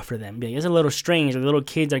it'd be rough for them. Be like, it's a little strange. The little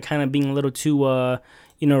kids are kind of being a little too,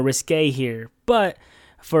 risque here. But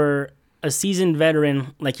for a seasoned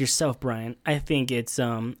veteran like yourself, Brian, I think it's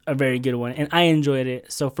a very good one, and I enjoyed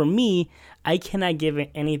it. So for me, I cannot give it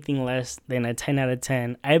anything less than a 10 out of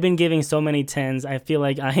 10. I've been giving so many 10s. I feel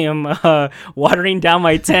like I am watering down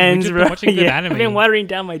my 10s, bro. I've been watering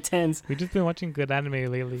down my 10s. We've just been watching good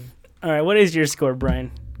anime lately. All right, what is your score,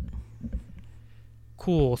 Brian?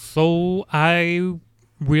 Cool. So I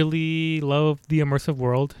really love the immersive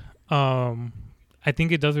world. I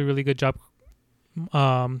think it does a really good job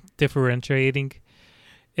differentiating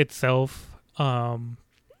itself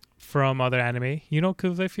from other anime,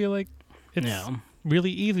 because I feel like it's really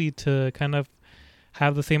easy to kind of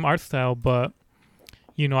have the same art style, but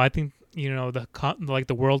I think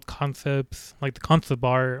the world concepts, like the concept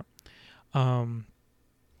art,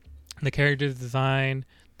 the characters design,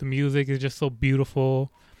 the music is just so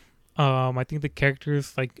beautiful. I think the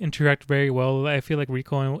characters like interact very well. I feel like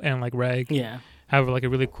Rico and like Reg have like a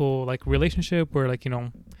really cool like relationship where like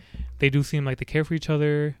they do seem like they care for each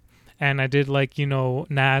other. And I did like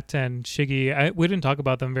Nat and Shiggy. We didn't talk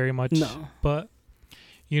about them very much. No, but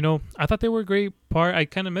I thought they were a great part. I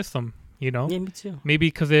kind of miss them. Yeah, me too. Maybe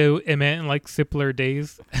because it meant like simpler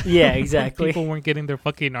days. Yeah, exactly. People weren't getting their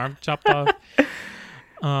fucking arm chopped off.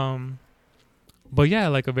 But yeah,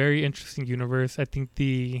 like a very interesting universe. I think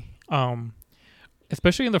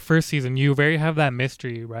especially in the first season, you very have that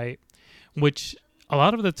mystery, right? Which a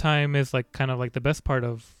lot of the time is like kind of like the best part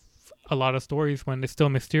of a lot of stories, when it's still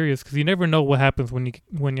mysterious, because you never know what happens when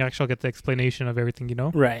you actually get the explanation of everything,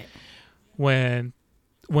 Right. When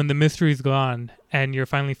the mystery's gone and you're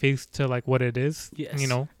finally faced to like what it is, yes.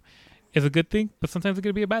 Is a good thing, but sometimes it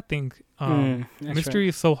could be a bad thing. Mystery right.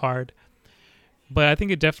 is so hard, but I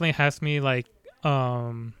think it definitely has me like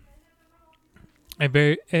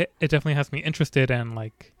it definitely has me interested and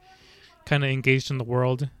like kind of engaged in the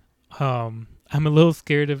world. I'm a little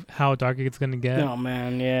scared of how dark it's gonna get. Oh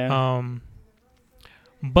man, yeah.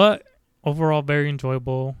 But overall very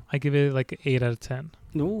enjoyable. I give it like an 8 out of 10.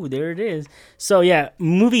 Ooh, there it is. So yeah,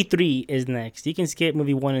 movie 3 is next. You can skip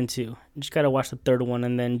movie 1 and 2. You just gotta watch the third one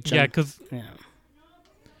and then jump. Yeah, because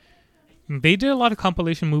they did a lot of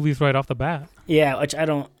compilation movies right off the bat. Yeah, which I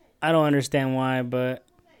don't understand why, but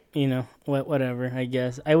whatever, I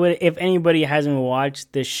guess. I would, if anybody hasn't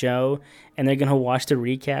watched this show and they're gonna watch the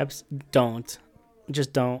recaps, don't.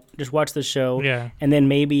 Just watch the show. Yeah. And then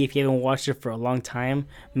maybe if you haven't watched it for a long time,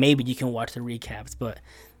 maybe you can watch the recaps. But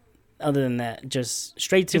other than that, just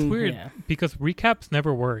straight to. It's weird because recaps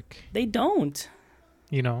never work. They don't.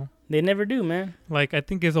 They never do, man. Like I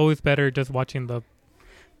think it's always better just watching the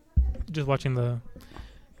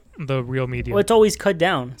real media. Well, it's always cut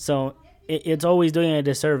down, so it's always doing a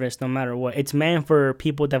disservice no matter what. It's meant for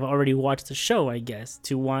people that have already watched the show, I guess,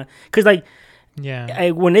 to want, because like.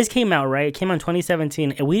 Yeah. When this came out, right? It came out in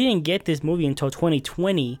 2017, and we didn't get this movie until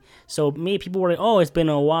 2020. So maybe people were like, "Oh, it's been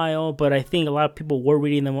a while," but I think a lot of people were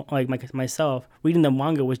reading them, like myself. Reading the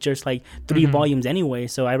manga was just like 3 volumes anyway.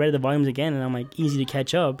 So I read the volumes again, and I'm like, easy to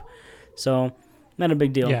catch up. So not a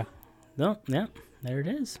big deal. Yeah. No, yeah, there it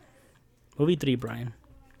is. Movie 3, Brian.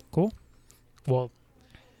 Cool. Well,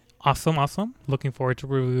 awesome. Looking forward to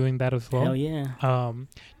reviewing that as well. Hell yeah.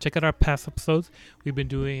 Check out our past episodes. We've been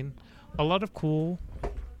doing a lot of cool.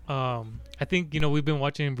 I think we've been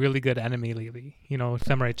watching really good anime lately.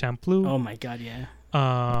 Samurai Champloo. Oh my god, yeah.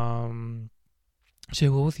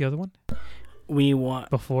 Shit, what was the other one? We want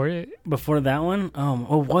before that one.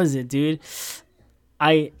 What was it, dude?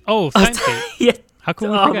 Science Gate. Yeah. How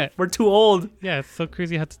could we forget? We're too old. Yeah, it's so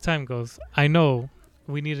crazy how the time goes. I know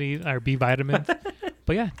we need to eat our B vitamins,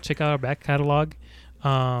 but yeah, check out our back catalog.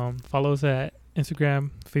 Follow us at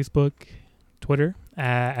Instagram, Facebook, Twitter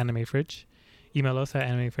at AnimeFridge. Email us at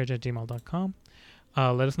animefridge@gmail.com.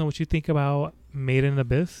 Let us know what you think about Made in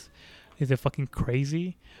Abyss. Is it fucking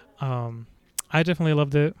crazy? I definitely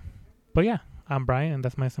loved it. But yeah, I'm Brian, and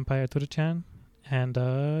that's my senpai at Twitter-chan. And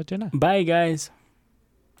Jenna. Bye, guys.